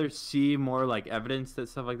Yeah. I'd rather see more like evidence that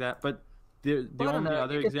stuff like that. But the Well, I don't only know,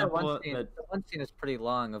 other you get that example one scene, that the one scene is pretty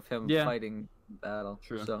long of him Yeah. fighting in battle.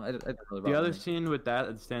 True. So it doesn't really the bother other me. scene with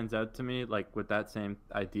that stands out to me, like with that same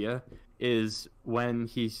idea, is when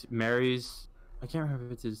he marries. I can't remember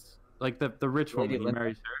if it's his like the rich Lady woman. He Lyndon?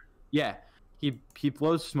 marries her. Yeah, he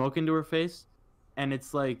blows smoke into her face, and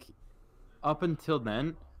it's like up until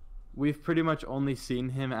then, we've pretty much only seen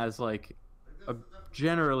him as like a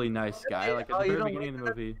generally nice guy. Like at Oh, the you very don't beginning of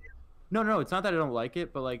like the movie. No, it's not that I don't like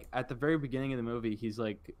it, but like at the very beginning of the movie, he's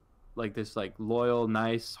like this like loyal,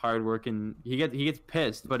 nice, hardworking. He gets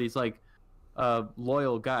pissed, but he's like a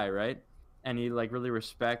loyal guy, right? And he like really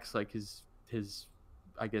respects like his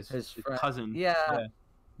I guess His his friend. cousin. Yeah.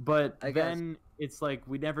 But I guess. then it's like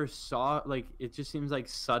we never saw like it just seems like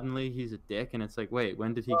suddenly he's a dick, and it's like wait,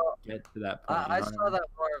 when did he Well, get to that point? I You know what saw that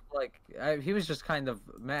more of like he was just kind of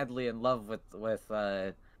madly in love with what's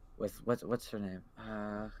her name?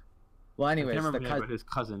 Well, I anyways, can't remember the the name, cousin. but his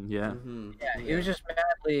cousin, yeah. Mhm. Yeah, he was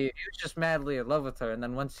just madly in love with her, and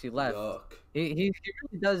then once he left, Yuck. he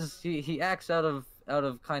really does. He acts out of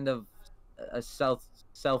kind of a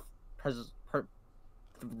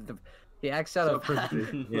he acts out of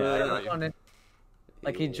Self-preservation. Yeah, I I know know what you mean.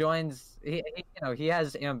 like he joins he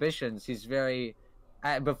has ambitions. He's very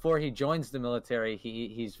before he joins the military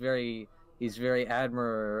he's very he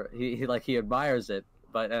admires it,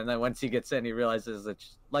 but and then once he gets in he realizes that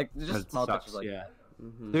That just small sucks, touches like yeah.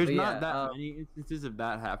 Mhm. There's But not yeah, that many instances of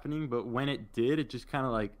that happening, but when it did, it just kind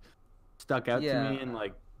of like stuck out to me and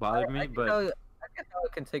like bothered me. I But get how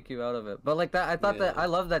it can take you out of it, but like that, I thought that Yeah. I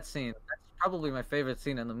love that scene. That's probably my favorite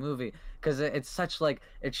scene in the movie because it's such like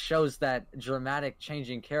it shows that dramatic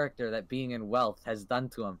changing character that being in wealth has done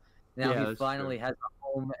to him. Now Yeah, he that's finally has a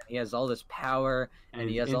home and he has all this power and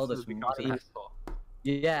he has all this instantly becomes an money. asshole.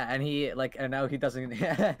 Yeah, and he and now he doesn't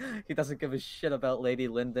he doesn't give a shit about Lady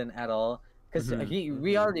Lyndon at all. because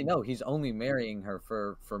we already know he's only marrying her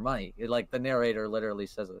for money. Like the narrator literally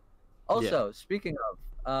says it. Also, speaking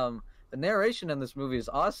of, the narration in this movie is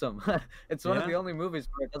awesome. It's one of the only movies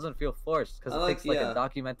where it doesn't feel forced because it takes like a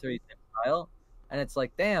documentary style, and it's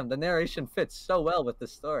like, damn, the narration fits so well with the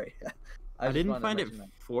story. I didn't find it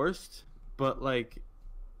forced, but like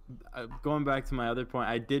going back to my other point,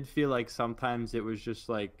 I did feel like sometimes it was just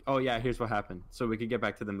like, oh yeah, here's what happened, so we could get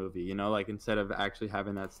back to the movie, you know, like instead of actually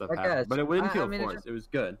having that stuff happen. But it wouldn't feel forced. It was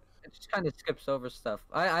good. It just kind of skips over stuff.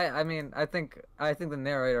 I mean, I think the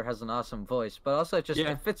narrator has an awesome voice, but also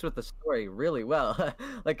it fits with the story really well.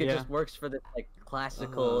 Like it just works for this like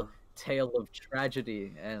classical tale of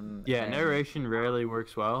tragedy and narration rarely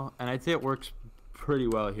works well, and I'd say it works pretty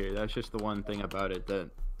well here. That's just the one thing about it that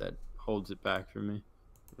holds it back for me.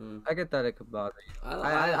 I get that it could bother you.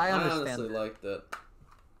 I honestly liked it.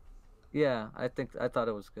 Yeah, I thought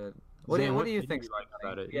it was good. What do you think like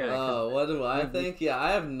about it? Yeah. What do I think? Yeah,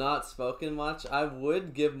 I have not spoken much. I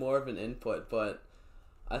would give more of an input, but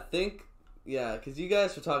I think because you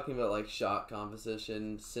guys were talking about like shot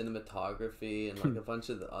composition, cinematography, and like a bunch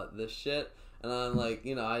of this shit, and I'm like,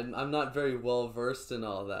 you know, I'm not very well versed in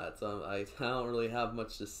all that, so I don't really have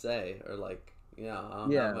much to say or like. Yeah. I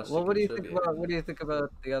don't have much well, what do you think about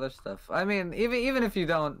the other stuff? I mean, even if you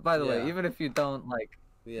don't, by the way, even if you don't like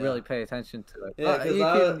really pay attention to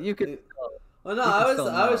it, you could. Well, no,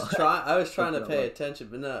 I was trying to pay attention,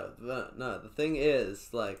 but no. The thing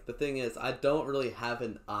is, I don't really have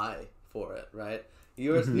an eye for it, right?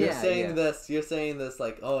 You're saying this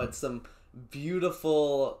like, oh, it's some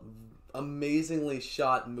beautiful, amazingly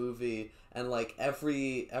shot movie, and like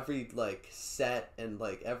every like set and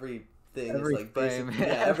like every thing is like basically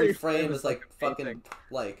every frame is like fucking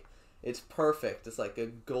like it's perfect. It's like a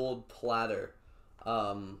gold platter,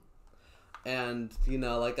 and you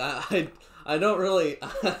know, like I don't really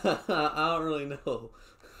I don't really know,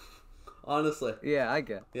 honestly. Yeah, I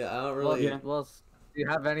get. Yeah, I don't really. Well, do you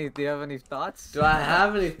have any thoughts? Do I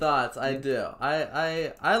have any thoughts? I do.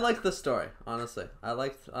 I like the story, honestly. I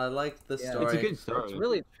like the story. It's a good story. It's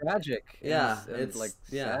really tragic. It's like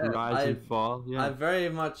rise and fall. Yeah. I very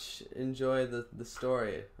much enjoy the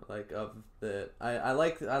story, like of the. I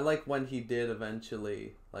like when he did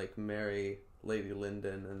eventually like marry Lady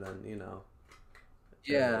Lyndon, and then you know.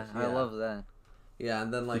 I love that. Yeah,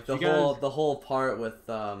 and then like the whole part with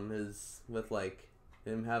like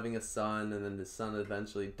him having a son and then his son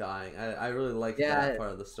eventually dying. I really like that part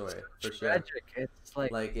of the story for sure. Tragic. It's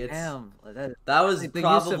like it's damn. That was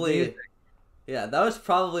probably that was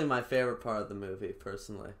probably my favorite part of the movie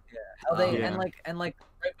personally. Yeah, how they and like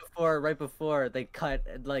right before they cut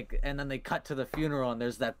and then they cut to the funeral and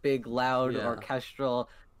there's that big loud orchestral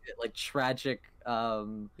like tragic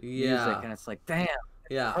music and it's like damn.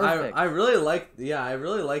 Yeah, I really like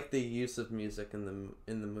the use of music in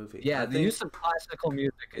the movie. Yeah, the use of classical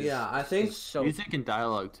music is I think so music and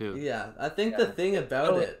dialogue too. Yeah, I think the thing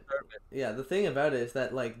about it is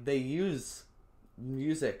that like they use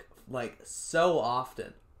music like so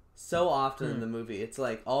often in the movie. It's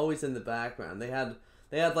like always in the background. They had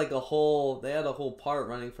like a whole part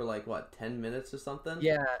running for like what 10 minutes or something.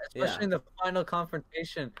 Yeah, especially in the final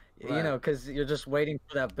confrontation. Right. You know, because you're just waiting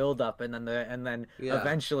for that build up, and then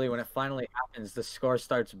eventually when it finally happens, the score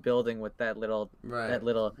starts building with that little like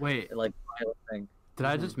violent thing. Did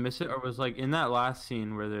I just miss it, or was like in that last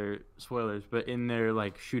scene where they're spoilers, but in their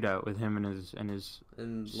like shootout with him and his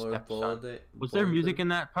Lord Bulletin? Was there music in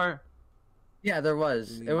that part? Yeah, there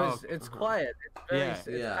was. It was. It's quiet. It's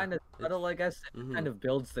very. It's kind of subtle, I guess. It kind of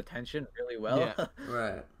builds the tension really well. Yeah.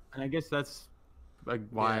 Right. And I guess that's like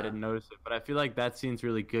why I didn't notice it, but I feel like that scene's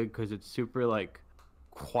really good because it's super like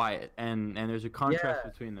quiet and there's a contrast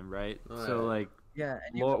between them, right? So like and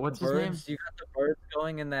what's his name? You got the birds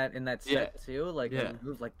going in that set too, like and it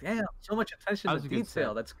moves like damn, so much attention to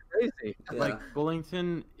detail. That's crazy. Like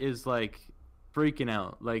Bullington is like freaking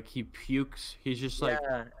out, like he pukes. He's just like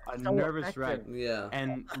a nervous wreck. Yeah,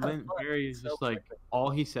 and Barry is just like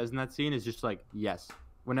all he says in that scene is just like yes.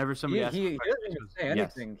 Whenever somebody asks he doesn't even say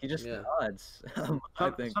anything. He just nods.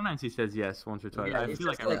 I think. Sometimes he says yes once or twice. I feel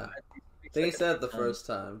like I think he said it the first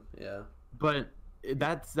time. Yeah. But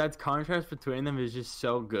that's contrast between them is just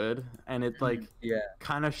so good, and it like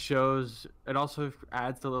kind of shows. It also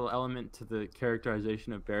adds a little element to the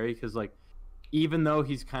characterization of Barry because like even though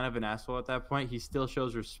he's kind of an asshole at that point, he still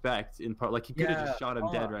shows respect in part. Like he could have just shot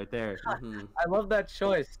him dead right there. I love that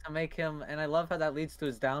choice to make him, and I love how that leads to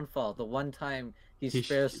his downfall. The one time he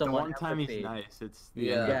spares someone. The one time empathy. He's nice. It's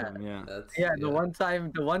the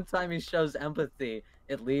one time he shows empathy,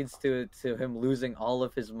 it leads to him losing all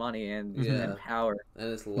of his money and power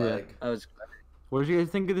and his leg. That was What did you guys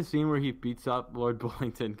think of the scene where he beats up Lord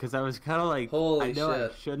Bullington? Because I was kind of like, Holy I know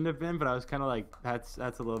shit. I shouldn't have been, but I was kind of like, that's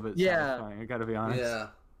a little bit Yeah. satisfying. I gotta be honest. Yeah.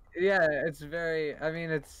 Yeah, it's very. I mean,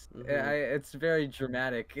 it's very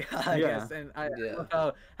dramatic, I guess, and I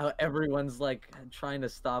love how everyone's like trying to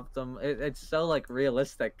stop them. It's so like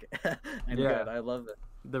realistic and good. I love it.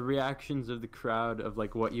 The reactions of the crowd of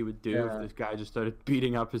like what you would do if this guy just started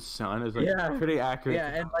beating up his son is like pretty accurate.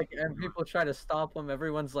 Yeah, and people try to stop him.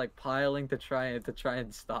 Everyone's like piling to try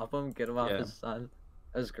and stop him, get him off his son.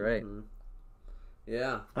 That was great.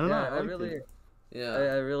 Yeah. I don't know. I really. It. Yeah.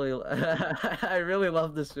 I really, I really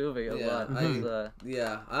love this movie a lot.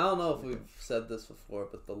 Yeah, I don't know if we've said this before,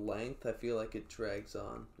 but the length, I feel like it drags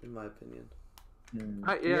on, in my opinion.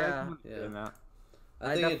 I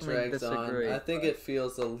think it drags on. I think it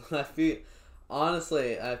feels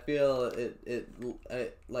honestly, I feel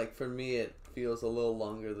it like for me it feels a little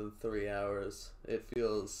longer than 3 hours. It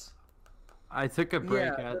feels. I took a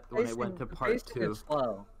break when I went to part 2. Is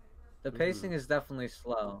slow. The pacing is definitely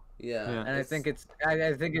slow. Yeah. And I think it's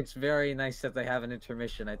very nice that they have an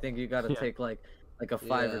intermission. I think you got to take like a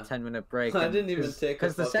 5 or 10 minute break. I didn't even take a fucking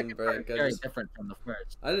break. Because the second part is very different from the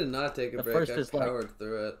first. I did not take a break. I powered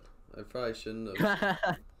through it. I probably shouldn't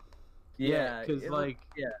have. Because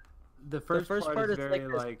the first part is very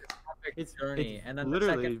like it's journey, and then the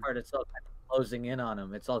second part it's all kind of closing in on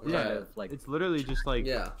him. It's all kind of like it's literally just like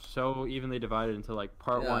so evenly divided into like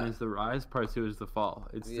part 1 is the rise, part 2 is the fall.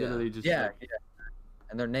 It's literally just and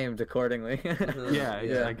they're named accordingly.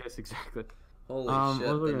 I guess exactly. Holy shit,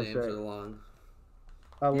 the names are long.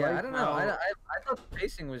 I don't know. I thought the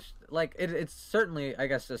pacing was like it's certainly I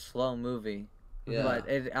guess a slow movie. Yeah. But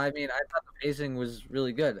I thought the pacing was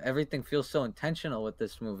really good. Everything feels so intentional with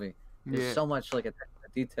this movie. There's so much like attention to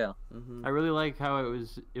detail. I really like how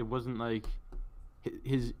it wasn't like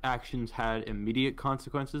his actions had immediate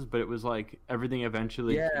consequences, but it was like everything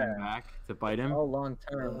eventually came back to bite him. Oh, long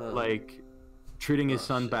term. Like treating his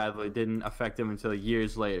son badly didn't affect him until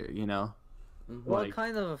years later, you know? Well, it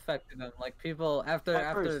kind of affected him. Like people after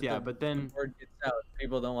first, but then the word gets out,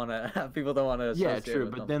 people don't want to. Yeah, true.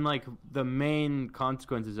 But then like the main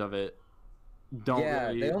consequences of it don't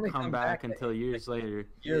really come back until years later.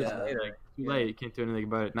 Years later, like, too late. You can't do anything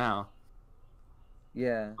about it now.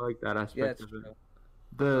 Yeah, I like that aspect of it.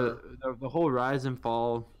 The whole rise and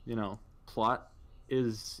fall, plot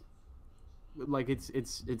is like it's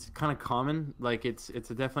kind of common. Like it's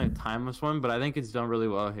definitely a timeless one, but I think it's done really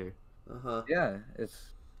well here. Yeah,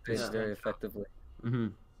 it's very effectively.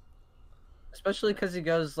 Especially because he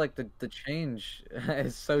goes like the change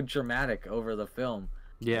is so dramatic over the film.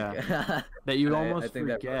 Yeah, that you almost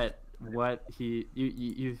forget what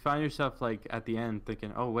you find yourself like at the end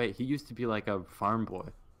thinking, oh wait, he used to be like a farm boy,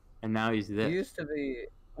 and now he's this. He used to be.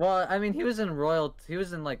 Well, I mean, he was in royalty. He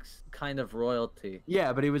was in like kind of royalty.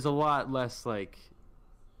 Yeah, but he was a lot less like.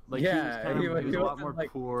 He was a lot more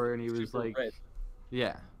like, poor, and he was like, rich.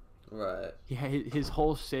 Yeah. Right. Yeah, his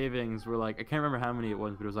whole savings were like I can't remember how many it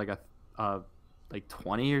was, but it was like like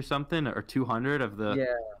 20 or something or 200 of the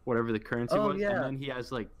whatever the currency was, and then he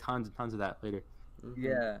has like tons and tons of that later.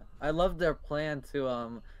 Yeah, I love their plan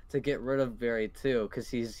to get rid of Barry too, because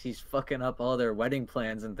he's fucking up all their wedding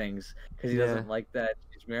plans and things because he doesn't like that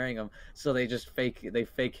she's marrying him. So they just fake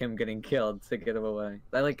him getting killed to get him away.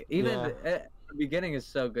 Like even at the beginning is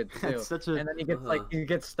so good too. And then he gets he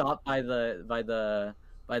gets stopped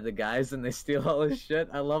by the guys and they steal all his shit.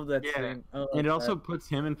 I love that scene. And it also puts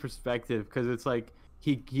him in perspective because it's like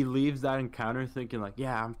he leaves that encounter thinking like,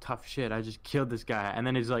 yeah, I'm tough shit. I just killed this guy, and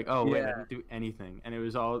then he's like, oh wait, I didn't do anything, and it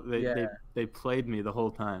was all they played me the whole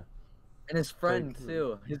time. And his friend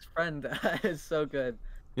too. His friend is so good.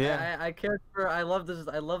 Yeah, I cared for. I love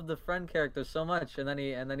the friend character so much, and then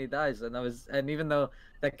he dies, and even though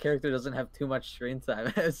that character doesn't have too much screen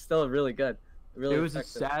time, it's still really good. Really it was a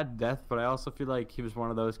sad death, but I also feel like he was one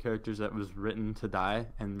of those characters that was written to die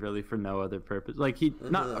and really for no other purpose. Like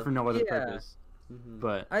not for no other purpose,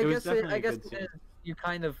 but I guess you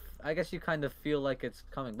kind of feel like it's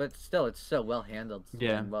coming, but still, it's so well handled.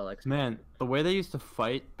 Yeah, man, the way they used to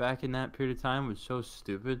fight back in that period of time was so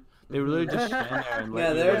stupid. They were literally just stand there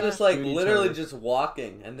and they were just like literally just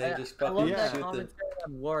walking, and they just fucking shoot them. Commentary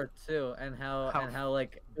on war too, and how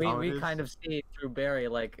like we kind of see through Barry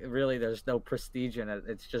like really there's no prestige in it.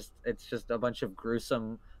 It's just a bunch of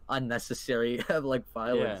gruesome, unnecessary like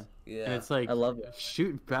violence. Yeah. And it's like I love it.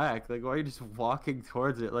 Shoot back! Like why are you just walking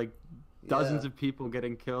towards it? Like dozens of people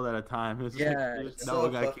getting killed at a time. It's it's so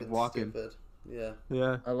gotta keep walking. Stupid.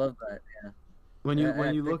 Yeah. I love that. Yeah. When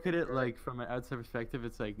you look at it like from an outside perspective,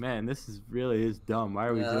 it's like, man, this is dumb. Why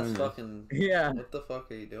are we doing this? What the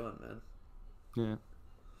fuck are you doing, man? Yeah.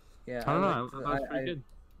 Yeah, I don't know. That was pretty good.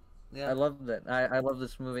 Yeah. I loved it. I love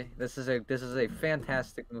this movie. This is a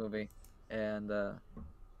fantastic movie, and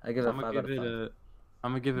I give it a 5 out of 5.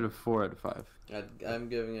 I'm gonna give it a 4 out of 5. I'm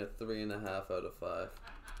giving it 3.5 out of 5.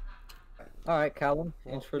 All right, Callum,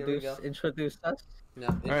 Well, introduce us. Yeah,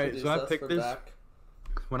 All right, so I us picked for this. back.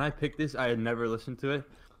 When I picked this, I had never listened to it,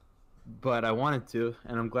 but I wanted to,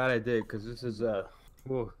 and I'm glad I did because this is a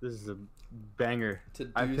banger. It's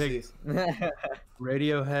a I doozy. picked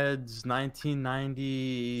Radiohead's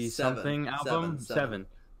 1990 something album, Seven.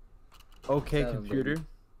 Okay, Seven, Computer.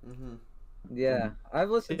 Mhm. Yeah, I've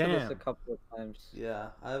listened to this Damn. a couple of times. Yeah,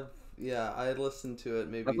 I listened to it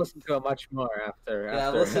maybe. I've listened to it much more after. Yeah,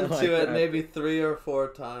 I listened to it maybe 3 or 4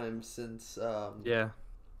 times since. Yeah,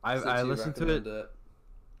 since I you listened to it. recommended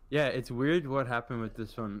Yeah, it's weird what happened with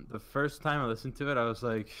this one. The first time I listened to it, I was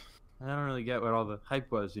like, I don't really get what all the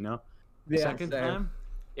hype was, you know? The Yeah, second same. time,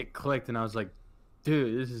 it clicked, and I was like,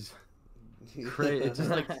 dude, this is crazy. It just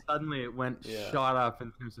like suddenly it went shot up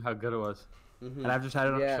in terms of how good it was. Mhm. And I've just had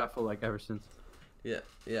it on Yeah. shuffle like ever since. Yeah.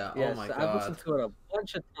 Yes, Oh my I've listened god. to it a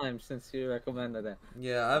bunch of times since you recommended it.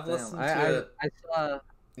 Yeah, I've Damn, listened to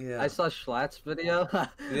it. I saw Schlatt's video.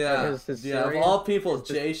 Yeah. His Yeah. Of series. all people,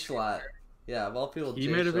 Jay Schlatt. Yeah, of all people, He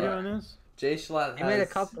Jay made a video Schlatt. on this? Jay Schlatt He made a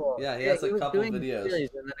has- couple. Yeah, he has a was couple doing the videos. series,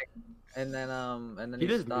 and then He he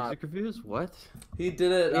does stopped. music reviews? What? He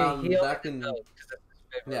did it He back opened in it up 'cause it's his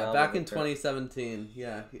favorite yeah album back in of his. 2017.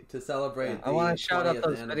 Yeah, to celebrate I the want to shout out 20th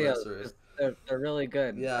those videos anniversary. 'cause they're really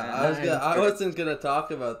good. Yeah, And I wasn't gonna talk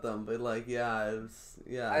about them, but like it was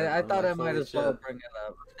I I'm thought like, I might holy as well shit. bring it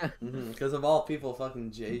up. Because of all people,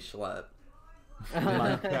 fucking Jay Schlatt.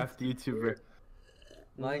 Minecraft YouTuber.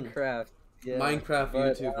 Minecraft. Yeah. Minecraft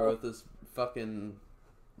but, YouTuber with this fucking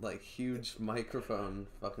like huge microphone,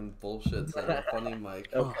 fucking bullshit sound, funny mic.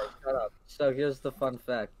 Okay, shut up. So here's the fun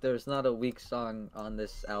fact: there's not a weak song on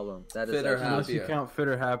this album. That is Fit or actually- Unless you Happier. count Fit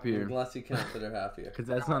or Happier. Unless you count that are happier. Because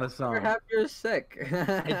that's not a song. You're happier is sick.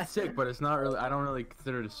 It's sick, but it's not really. I don't really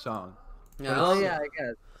consider it a song. Yeah, Oh I'll- yeah, I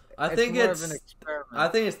guess. I think more it's of an experiment. I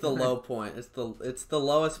think it's the low point. It's the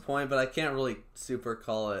lowest point, but I can't really super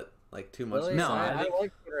call it like too much. Really? of a No, song. I think-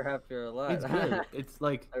 like Better Happier a lot. It's good. It's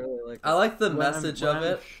like I really like. I like the when message I'm of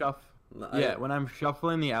it. when I'm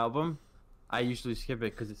shuffling the album, I usually skip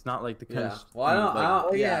it because it's not like the kind Yeah. of. Well, I don't.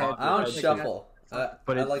 Oh, yeah, I don't it's like shuffle. But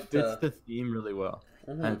I it like fits to. the theme really well,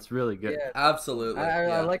 Mhm. and it's really good. Yeah, Absolutely. I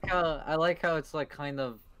yeah. like how it's like kind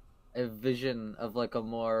of a vision of like a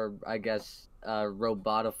more, I guess,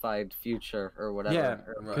 robotified future or whatever. Yeah,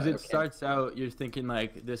 Or- because Right. it starts out you're thinking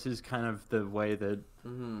like this is kind of the way that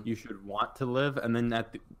Mhm. you should want to live, and then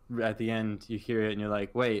at the end you hear it and you're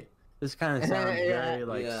like, wait, this kind of sounds Yeah. very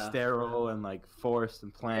like Yeah. sterile and like forced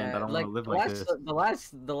and planned. I don't want to live like this.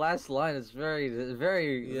 The last line is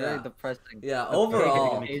very Yeah. depressing. Yeah. Pig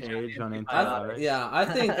Overall, in a cage on I, antibiotics. yeah.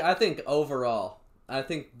 I think overall, I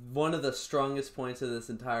think one of the strongest points of this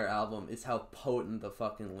entire album is how potent the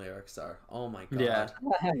fucking lyrics are. Oh my god. Yeah.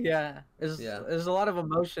 Yeah, Yeah. there's a lot of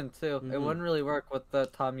emotion too. It Mhm. wouldn't really work with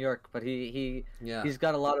Tom York, but Yeah. he's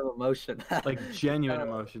got a lot of emotion. Like genuine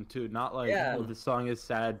emotion too, not like Yeah. oh, the song is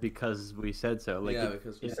sad because we said so. Like yeah, it-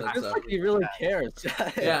 because we it's said It feels so. like he really cares.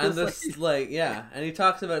 Yeah, and It's like this yeah, and he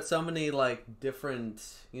talks about so many like different,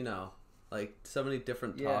 like so many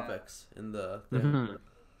different Yeah. topics in the thing. Mhm.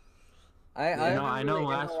 I Yeah. I haven't know really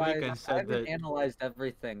last week I analyzed- said haven't that- analyzed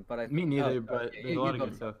everything, but I Me neither, oh, but okay, there's a you lot of go.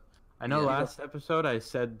 good stuff. I know Yeah. last episode I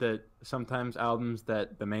said that sometimes albums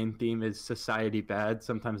that the main theme is society bad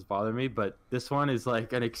sometimes bother me, but this one is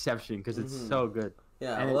like an exception because it's Mhm. so good.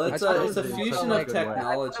 Yeah, And well, it- it's I thought a it it's a was fusion also of like-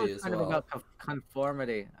 technology I was as kind of well. about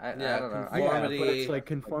conformity. Yeah, I don't know. Yeah, Conformity. but it's like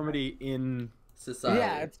conformity in Society.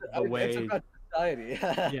 Yeah, it's way- it's about society.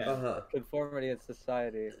 yeah. Uh-huh. Conformity in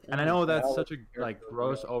society. And I know that's Yeah, such a you're like so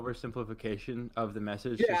gross right. oversimplification of the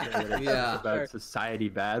message Yeah. to say that it's Yeah. about society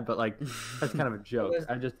bad, but like that's kind of a joke. There's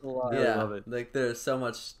I just a lot. really Yeah, love it. like there's so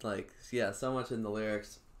much so much in the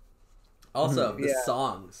lyrics. Also, the Yeah.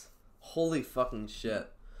 songs. Holy fucking shit.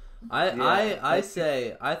 Yeah.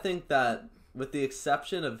 I think that with the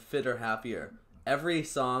exception of Fit or Happier, every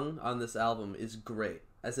song on this album is great.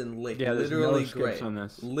 As in like Yeah, there's literally no skips great. on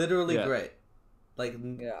this. Literally Yeah. great. Like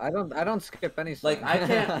Yeah, I don't skip any song. like I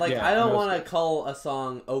can't like Yeah, I don't no want to skips. call a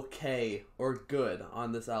song okay or good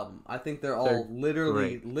on this album. I think they're all They're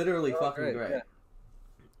literally great. fucking great, great. yeah.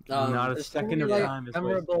 Not a There's so second many, of like, time is wasted.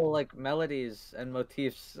 memorable like melodies and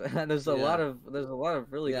motifs. there's a Yeah. lot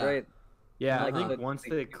of really Yeah. great. Yeah, Like, I think the- once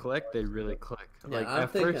they click, they really click. Yeah, Like I'm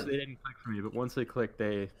at thinking- first they didn't click for me, but once they click,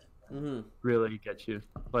 they really get you.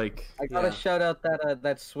 Like, I gotta shout out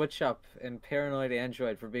that switch up in Paranoid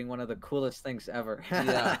Android for being one of the coolest things ever.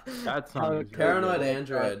 Yeah, that song is Paranoid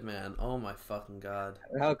Android, man. Oh my fucking god.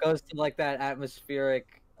 How it goes to like that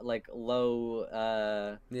atmospheric, like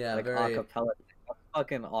low, like very acapella.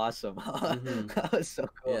 Fucking awesome. That was so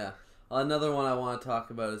cool. Yeah. Another one I want to talk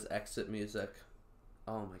about is Exit Music.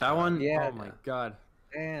 Oh my god. That one, Yeah. oh my god.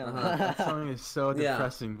 Damn. That song is so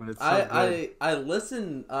depressing, but it's so good. I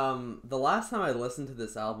listened, the last time I listened to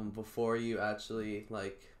this album before you actually,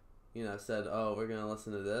 like, you know, said, oh, we're gonna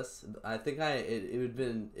listen to this, I think it'd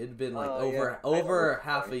been like over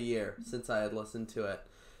half a year since I had listened to it.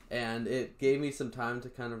 And it gave me some time to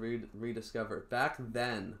kind of rediscover it. Back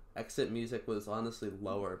then, Exit Music was honestly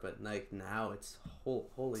lower, but like now it's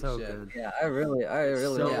holy so shit. Good. Yeah, I really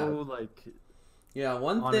so like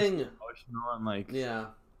one thing emotional and like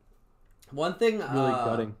one thing really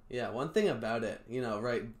gutting. One thing about it, you know,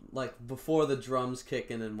 right, like before the drums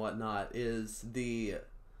kick in and whatnot, is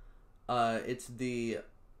it's the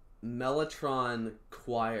Mellotron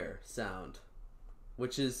choir sound,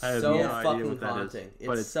 which is so fucking haunting.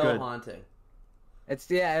 It's so good. Haunting. It's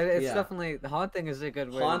definitely, haunting is a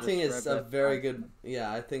good way. Haunting is a very good.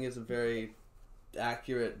 Yeah, I think it's a very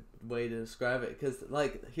accurate way to describe it, because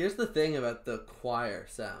like here's the thing about the choir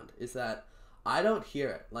sound is that I don't hear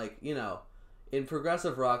it. Like, you know, in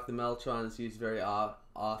progressive rock the mellotron is used very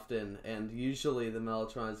often, and usually the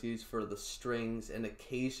mellotron is used for the strings and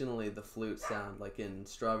occasionally the flute sound, like in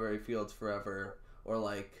Strawberry Fields Forever, or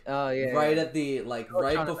like at the right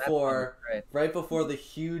before the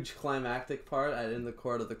huge climactic part in the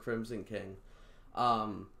Court of the Crimson King,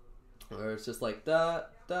 where it's just like da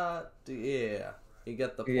da yeah. You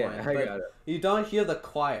get the point. Yeah, I got it. You don't hear the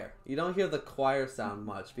choir. You don't hear the choir sound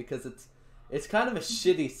much because it's kind of a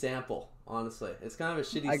shitty sample, honestly. It's kind of a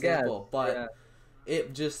shitty sample, but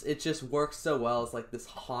it just works so well as like this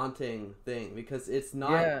haunting thing, because it's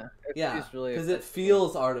not because it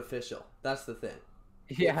feels artificial. That's the thing.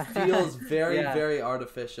 Yeah. It feels very very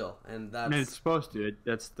artificial, and it's supposed to.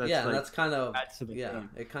 That's like, that's kind of adds to the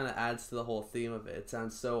theme. It kind of adds to the whole theme of it. It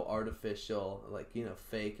sounds so artificial, like, you know,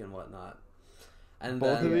 fake and whatnot. And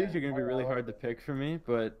both of these are gonna be really hard to pick for me,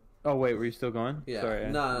 but oh wait, were you still going? Yeah.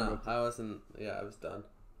 Sorry, no, I wasn't. Yeah, I was done.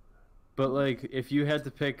 But like, if you had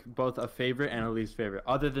to pick both a favorite and a least favorite,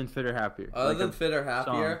 other than Fit or Happier, Fit or Happier,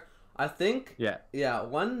 song. I think. Yeah.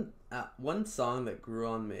 One song that grew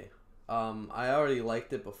on me. I already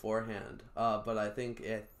liked it beforehand, but I think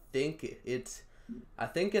it's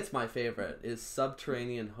my favorite is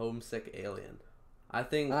Subterranean Homesick Alien. I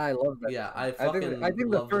love that. Yeah, I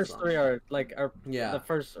think the first three are the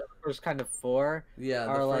first kind of four. Yeah,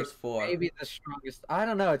 are the first four. Maybe the strongest. I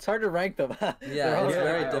don't know. It's hard to rank them. Yeah, it's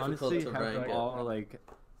very difficult to rank it.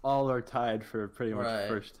 All are tied for pretty much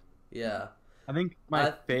first. Yeah. I think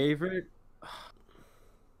my favorite.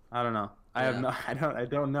 I don't know. I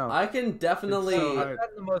don't know. I can definitely. I've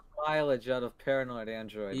gotten the most mileage out of Paranoid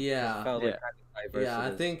Android. Yeah. I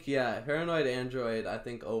think Paranoid Android, I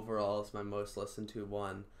think overall is my most listened to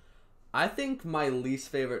one. I think my least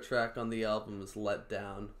favorite track on the album is Let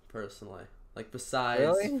Down, personally. Like,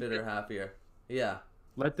 besides Fit or Happier. Yeah.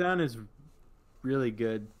 Let Down is really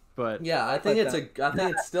good, but yeah, I think it's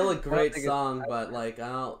still a great song, but like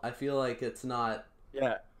I feel like it's not.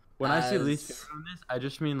 Yeah. When I say least favorite on this, I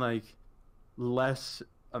just mean like less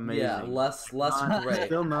amazing. Yeah, less great.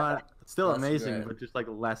 Still amazing, but just like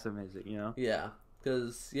less amazing, you know? Yeah,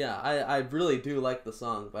 because I really do like the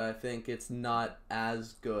song, but I think it's not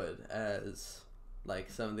as good as like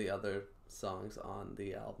some of the other songs on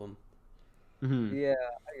the album. Mm-hmm. Yeah,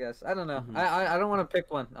 I guess I don't know. Mm-hmm. I don't want to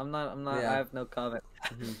pick one. I'm not. I have no comment.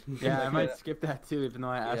 Mm-hmm. Yeah, I might skip that too, even though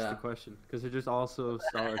I asked the question, because they're just all so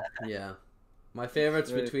solid. Yeah, my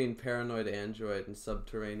favorites between Paranoid Android and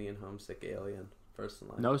Subterranean Homesick Alien.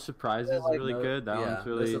 Personally, No Surprises is really good. That one's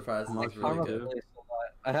really. No Surprises is really good.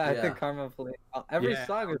 I think Karma Police. Every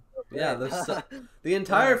song is so good. Yeah, the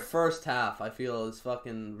entire first half I feel is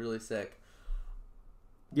fucking really sick.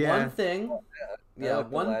 Yeah.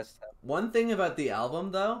 One thing about the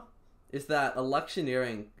album though is that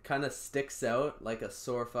electioneering kind of sticks out like a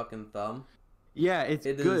sore fucking thumb. Yeah, it's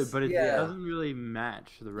good, but it doesn't really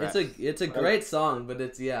match the rest. It's a great song, but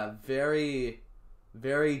it's very,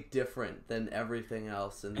 very different than everything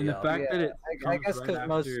else in the album. And the fact that it I guess because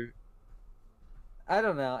I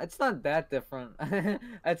don't know. It's not that different.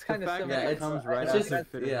 It's kind of similar. It comes right after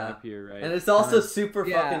Fit or Happier, right? And it's also super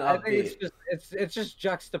fucking upbeat. I think it's just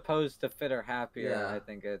juxtaposed to Fit or Happier. Yeah. I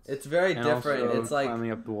think it's very different. Also it's like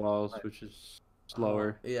Climbing Up the Walls, which is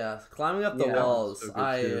slower. Climbing Up the Walls.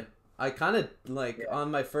 I I kind of like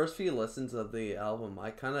on my first few listens of the album,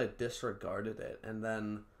 I kind of disregarded it, and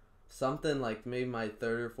then something like maybe my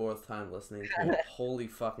third or fourth time listening to it, holy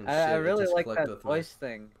fucking shit! I really it just like clicked that with voice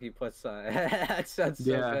thing he puts on. It sounds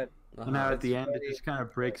so Yeah. good. Now at It's the end, it very- just kind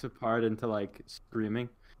of breaks apart into like screaming.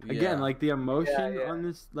 Yeah. Again, like the emotion yeah. on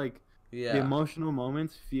this, like Yeah. the emotional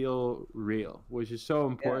moments feel real, which is so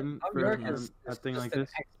important Tom for York a is thing just like an this.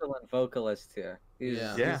 excellent vocalist here. He's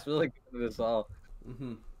Yeah. he's really good at this all.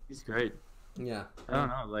 Mm-hmm. He's great. Yeah. I don't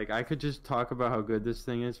know, like I could just talk about how good this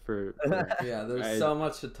thing is for Yeah, there's so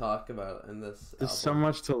much to talk about in this there's album. so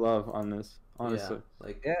much to love on this, honestly. Yeah,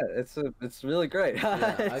 like Yeah, it's really great.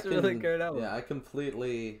 yeah, It's a really great album. Yeah, I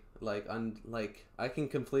completely I can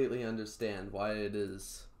completely understand why it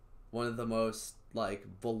is one of the most like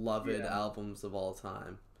beloved albums of all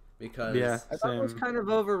time. Because I thought it was kind of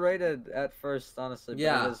overrated at first, honestly. But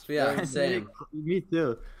Yeah, it was yeah, very- same. Me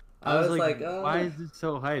too. I was like, why is this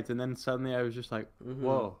so hyped? And then suddenly I was just like,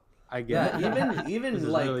 whoa, I Yeah, get it. even This is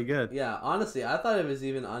like really good. Yeah, honestly, I thought it was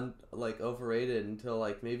even overrated until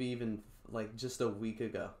like maybe even like just a week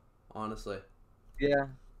ago. Honestly, Yeah.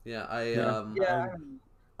 yeah, I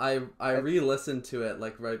re-listened to it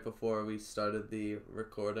like right before we started the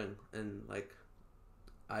recording, and like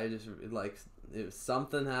I just like it was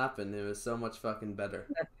something happened. It was so much fucking better,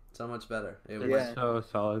 so much better. It was Yeah. so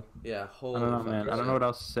solid. yeah. I Holy don't know, fucking man. I don't know shit. what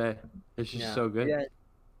else to say. It's just Yeah. so good. Yeah.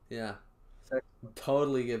 Yeah, So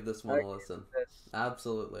totally give this one I a listen. this-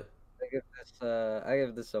 Absolutely. I give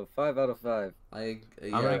this a 5 out of 5. Yeah.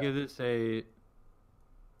 I'm gonna give this a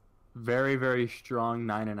very, very strong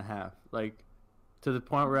 9.5. Like to the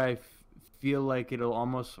point where I feel like it'll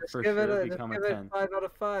almost for give it sure a, become a give it 10. 5 out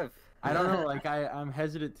of 5. I don't know, like I'm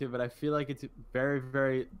hesitant to, but I feel like it's very,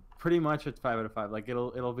 very pretty much a 5 out of 5. Like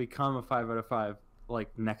it'll become a 5 out of 5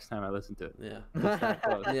 like next time I listen to it. Yeah. It's that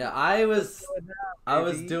close. Yeah, I was baby.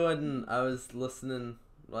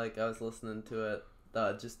 listening to it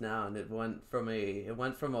just now, and it went from a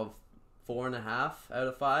 4.5 out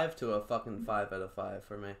of 5 to a fucking 5 out of 5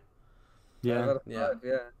 for me. 5 Yeah. out of 5,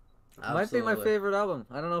 yeah. Might be my Absolutely. favorite album.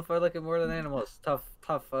 I don't know if I like it more than Animals. Tough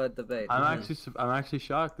debate. I'm actually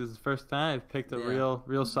shocked. This is the first time I've picked a Yeah.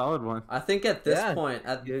 real solid one. I think at this Yeah. point,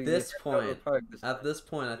 You hit it out of the park this time.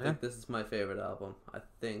 I think this is my favorite album. I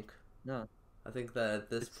think that at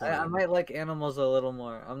this point, I might like Animals a little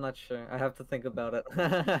more. I'm not sure. I have to think about it.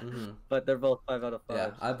 Mhm. But they're both 5 out of 5.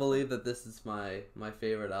 yeah, I believe that this is my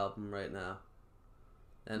favorite album right now,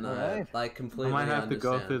 and Alright. I I completely might have understand.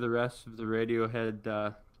 to go through the rest of the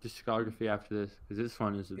Radiohead discography after this because this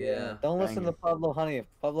one is Yeah. Don't listen to Pablo Honey.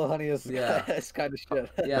 Pablo Honey is Yeah. is kind of shit.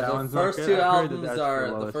 Yeah, That the one's not first good. two I've heard that albums that's the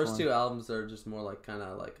are lowest one. two albums are just more like kind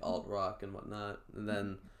of like alt rock and whatnot, and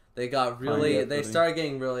then they got really they definitely. started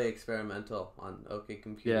getting really experimental on OK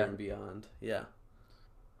Computer Yeah. and beyond. Yeah,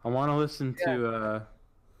 I want to listen to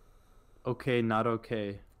Okay Not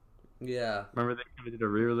Okay. yeah, Remember they kind of did a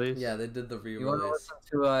re-release? yeah. They did the You want to re-release.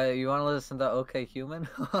 listen to OK Human?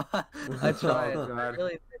 I tried. Oh, God. I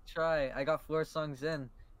really did try. I got 4 songs in.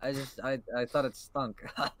 I thought it stunk.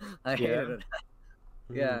 I hated it.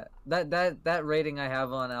 Yeah, that rating I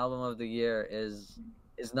have on album of the year is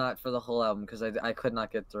not for the whole album because I could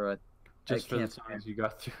not get through it. Just I for the can't songs you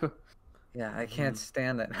got through. Yeah, I can't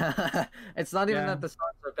stand it. It's not even Yeah. that the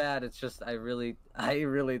songs are bad. It's just I really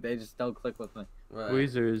they just don't click with me. Right.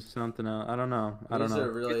 Weezer is something else. I don't know.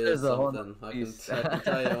 Weezer really Weezer is is a whole something. I beast. can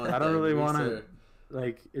tell you one I don't thing, really want Weezer- to.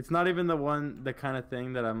 Like, it's not even the kind of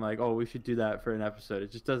thing that I'm like, oh, we should do that for an episode. It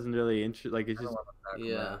just doesn't really like it's I just don't want to talk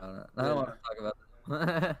Yeah. about it. I don't want to talk about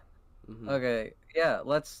it. Mhm. Okay, yeah,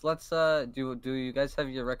 let's do you guys have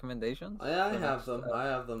your recommendations? I for have next, them. I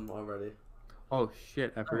have them already. oh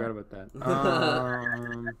shit, I forgot about that.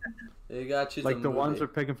 You got choose a Like the ones movie. we're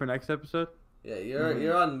picking for next episode. Yeah,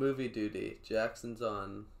 you're on movie duty. Jackson's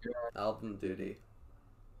on album duty.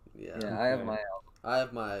 Yeah. Yeah, I have Okay. my I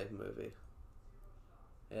have my movie.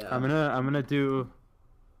 Yeah. I'm gonna do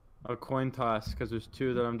a coin toss because there's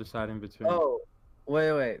two that I'm deciding between. Oh,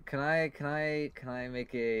 wait. Can I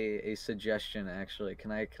make a suggestion actually? Can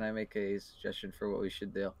I make a suggestion for what we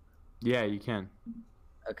should do? Yeah, you can.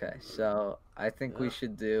 Okay, so I think we Yeah.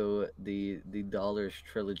 should do the Dollars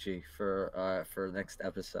trilogy for next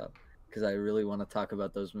episode because I really want to talk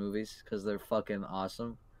about those movies because they're fucking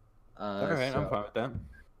awesome. All right, I'm so- fine with that.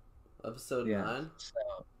 Episode Yeah. 9.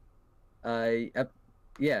 So,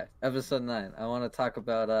 yeah, episode 9. I want to talk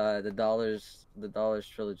about the Dollars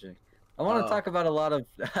trilogy. I want to Oh. talk about a lot of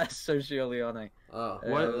Sergio Leone. Oh.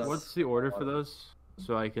 Yeah, What's the order for those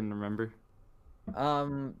so I can remember?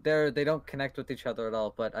 They don't connect with each other at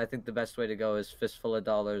all, but I think the best way to go is Fistful of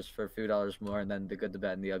Dollars for a few dollars more, and then The Good, the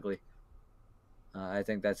Bad, and the Ugly. I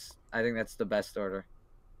think that's the best order.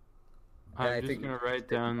 I'm just gonna write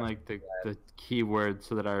down like the keywords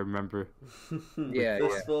so that I remember. Yeah,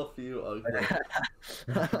 Fistful of you ugly.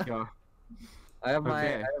 Go. I have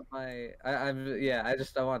my, Okay.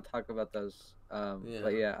 I want to talk about those.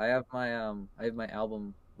 But yeah, I have my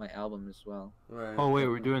album as well. Right. Oh wait,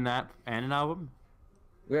 we're doing that and an album?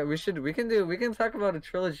 We can talk about a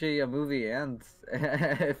trilogy, a movie, and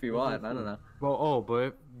if you want, I don't know. Well,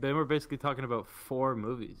 but then we're basically talking about 4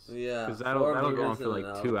 movies. Yeah. Because that'll go on for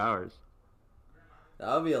like 2 hours.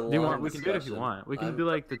 That would be a long We can do it if you want. We can do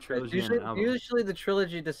like the trilogy and an album. Usually the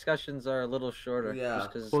trilogy discussions are a little shorter. Yeah.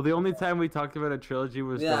 Well, the only time we talked about a trilogy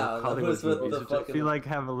was the Hollywood movies, which I feel like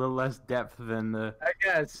have a little less depth than the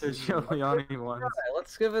Leone ones. Right,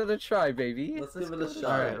 let's give it a try, baby. Let's give it a shot.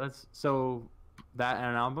 All right, so that and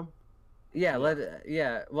an album. Yeah,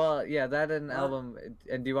 that and an album.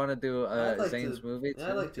 And do you want to do Zane's movie? Yeah,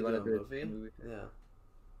 I'd like to do a movie. Yeah.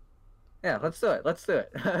 Yeah, let's do it.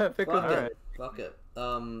 Pick one. Fuck it. Fuck it.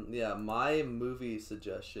 Yeah, my movie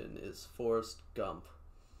suggestion is Forrest Gump.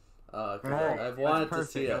 I've wanted to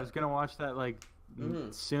see it. I was gonna watch that like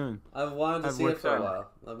soon. I've wanted to see it for a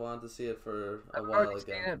while. I've wanted to see it for a while again.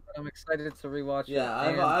 Seen it, but I'm excited to rewatch it. Yeah,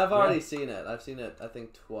 I've already seen it. I've seen it I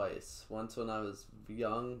think twice. Once when I was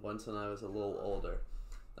young, once when I was a little older.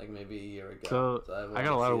 Like maybe a year ago. So I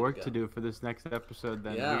got a lot of work to do for this next episode.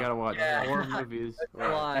 Then we gotta watch 4 movies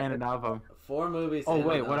and an album. 4 movies. Oh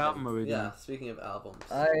wait, what album are we doing? Yeah, speaking of albums,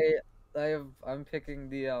 I'm picking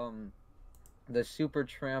the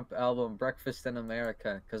Supertramp album Breakfast in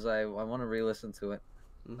America because I want to re-listen to it.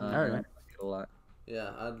 All right. I like it a lot.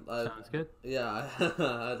 Yeah, sounds good. Yeah,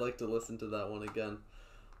 I'd like to listen to that one again.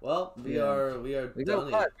 Well, we are done. We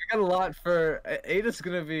got a lot for 8 is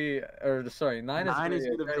gonna be, or sorry, 9 is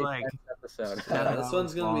gonna be like episode. Yeah, this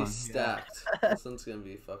one's gonna be stacked. This one's gonna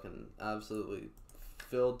be fucking absolutely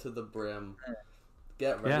filled to the brim.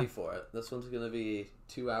 Get ready for it. This one's gonna be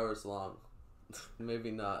 2 hours long. Maybe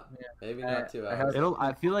not. Yeah. Maybe not 2 hours.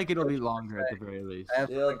 I feel like it'll be longer at the very least. I have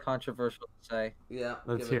something controversial to say. Yeah,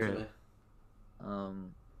 let's hear it.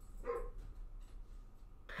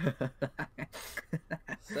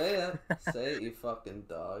 Say it, you fucking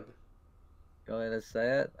dog. Go ahead and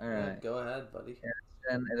say it. All right. Yeah, go ahead, buddy.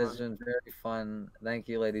 And it has been very fun. Thank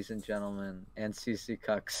you, ladies and gentlemen, and CC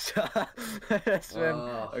Cucks. It's been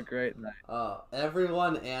a great night.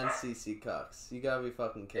 Everyone and CC Cucks. You gotta be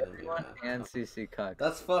fucking kidding me, man. And CC Cucks.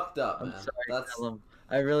 That's fucked up, man. I'm sorry, Callum.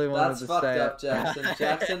 I really wanted to say That's fucked up,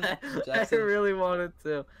 Jaxon. I really wanted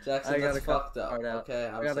to. Jaxon, that's fucked up. Okay,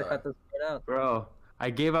 I'm sorry. I gotta cut this part out. Bro, I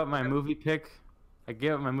gave up my movie pick. And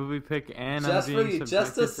just I'm being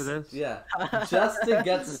subjected to this. Yeah, just to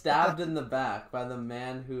get stabbed in the back by the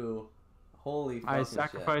man who, holy fucking I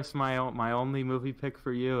sacrificed my only movie pick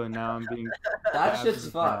for you, and now I'm being. That shit's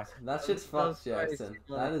fucked. That shit's fucked, Jaxon.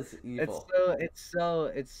 That is evil.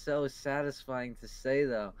 It's so satisfying to say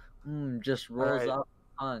though. Just rolls off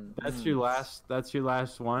the tongue. That's your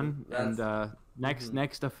last one, and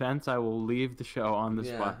next offense, I will leave the show on the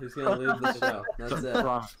spot. Yeah, he's gonna leave the show. That's it.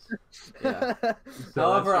 Promise. Yeah. So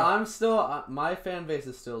however, I'm still my fan base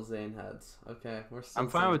is still Zane heads. Okay, we're still. I'm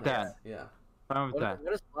fine with that. Yeah. Fine with that.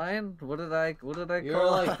 What is mine? What did I You're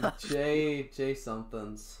call? like J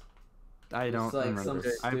somethings. I don't remember. Some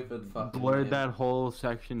stupid I fucking blurred name. that whole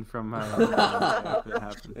section from my.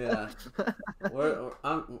 Yeah,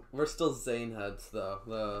 we're still Zane heads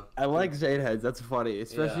though. I like Zane heads. That's funny,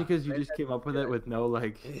 especially because you just came up with it with no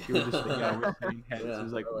like. You were just like, we're Zane heads. It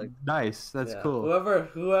was like nice. That's cool.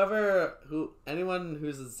 Anyone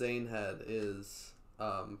who's a Zane head is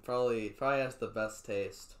probably has the best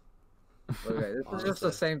taste. Okay, this is just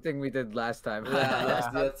the same thing we did last time. Yeah,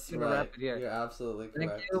 that's right. You're absolutely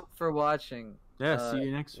correct. Thank you for watching. Yeah, see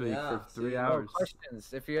you next week for 3 hours.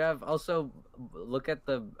 Questions. If you have, also look at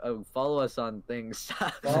the follow us on things.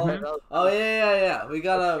 Oh yeah. We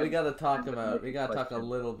gotta talk about. We gotta talk a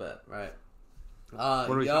little bit, right? What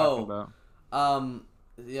are we talking about?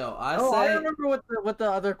 I remember what the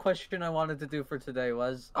other question I wanted to do for today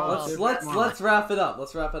was. Let's wrap it up.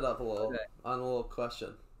 Let's wrap it up a little on a little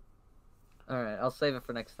question. All right, I'll save it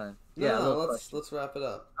for next time. Let's wrap it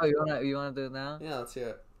up. Oh, you wanna do it now? Yeah, let's hear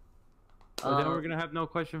it. Well, then we're gonna have no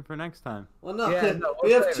question for next time. Well, no,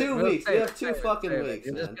 we have 2 weeks. We have 2 fucking weeks.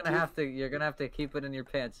 You're gonna have to keep it in your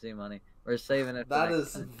pants, Z Money. We're saving it. That for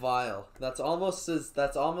is next time. vile. That's almost as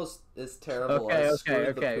terrible Okay, as okay, Screw the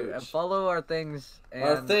okay. Pooch. Follow our things. And,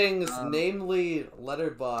 Our things, namely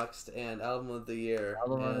Letterboxd and Album of the Year.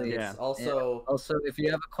 Album of the And Year. it's also if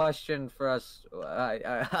you have a question for us, if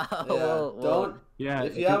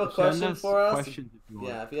you have a question for us, if you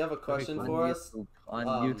want. if you have a question on for us, on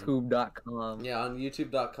YouTube.com. yeah, on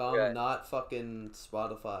YouTube.com, Okay. not fucking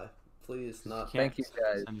Spotify. Please, not. Thank you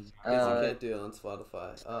guys. Because you can't do it on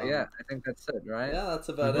Spotify. Yeah, I think that's it, right? Yeah, that's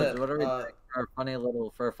about it. What are we doing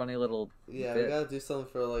for a funny little? Yeah, bit? we gotta do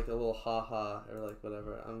something for like a little haha or like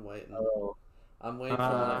whatever. I'm waiting. Oh, I'm waiting for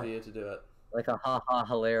one of you to do it. like a haha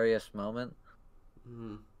hilarious moment.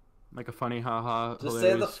 Mm. Like a funny haha. Just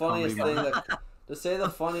say the hilarious funniest comedy thing. moment. Just say the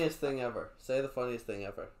funniest thing ever. Say the funniest thing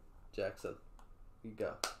ever, Jaxon. You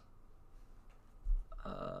go.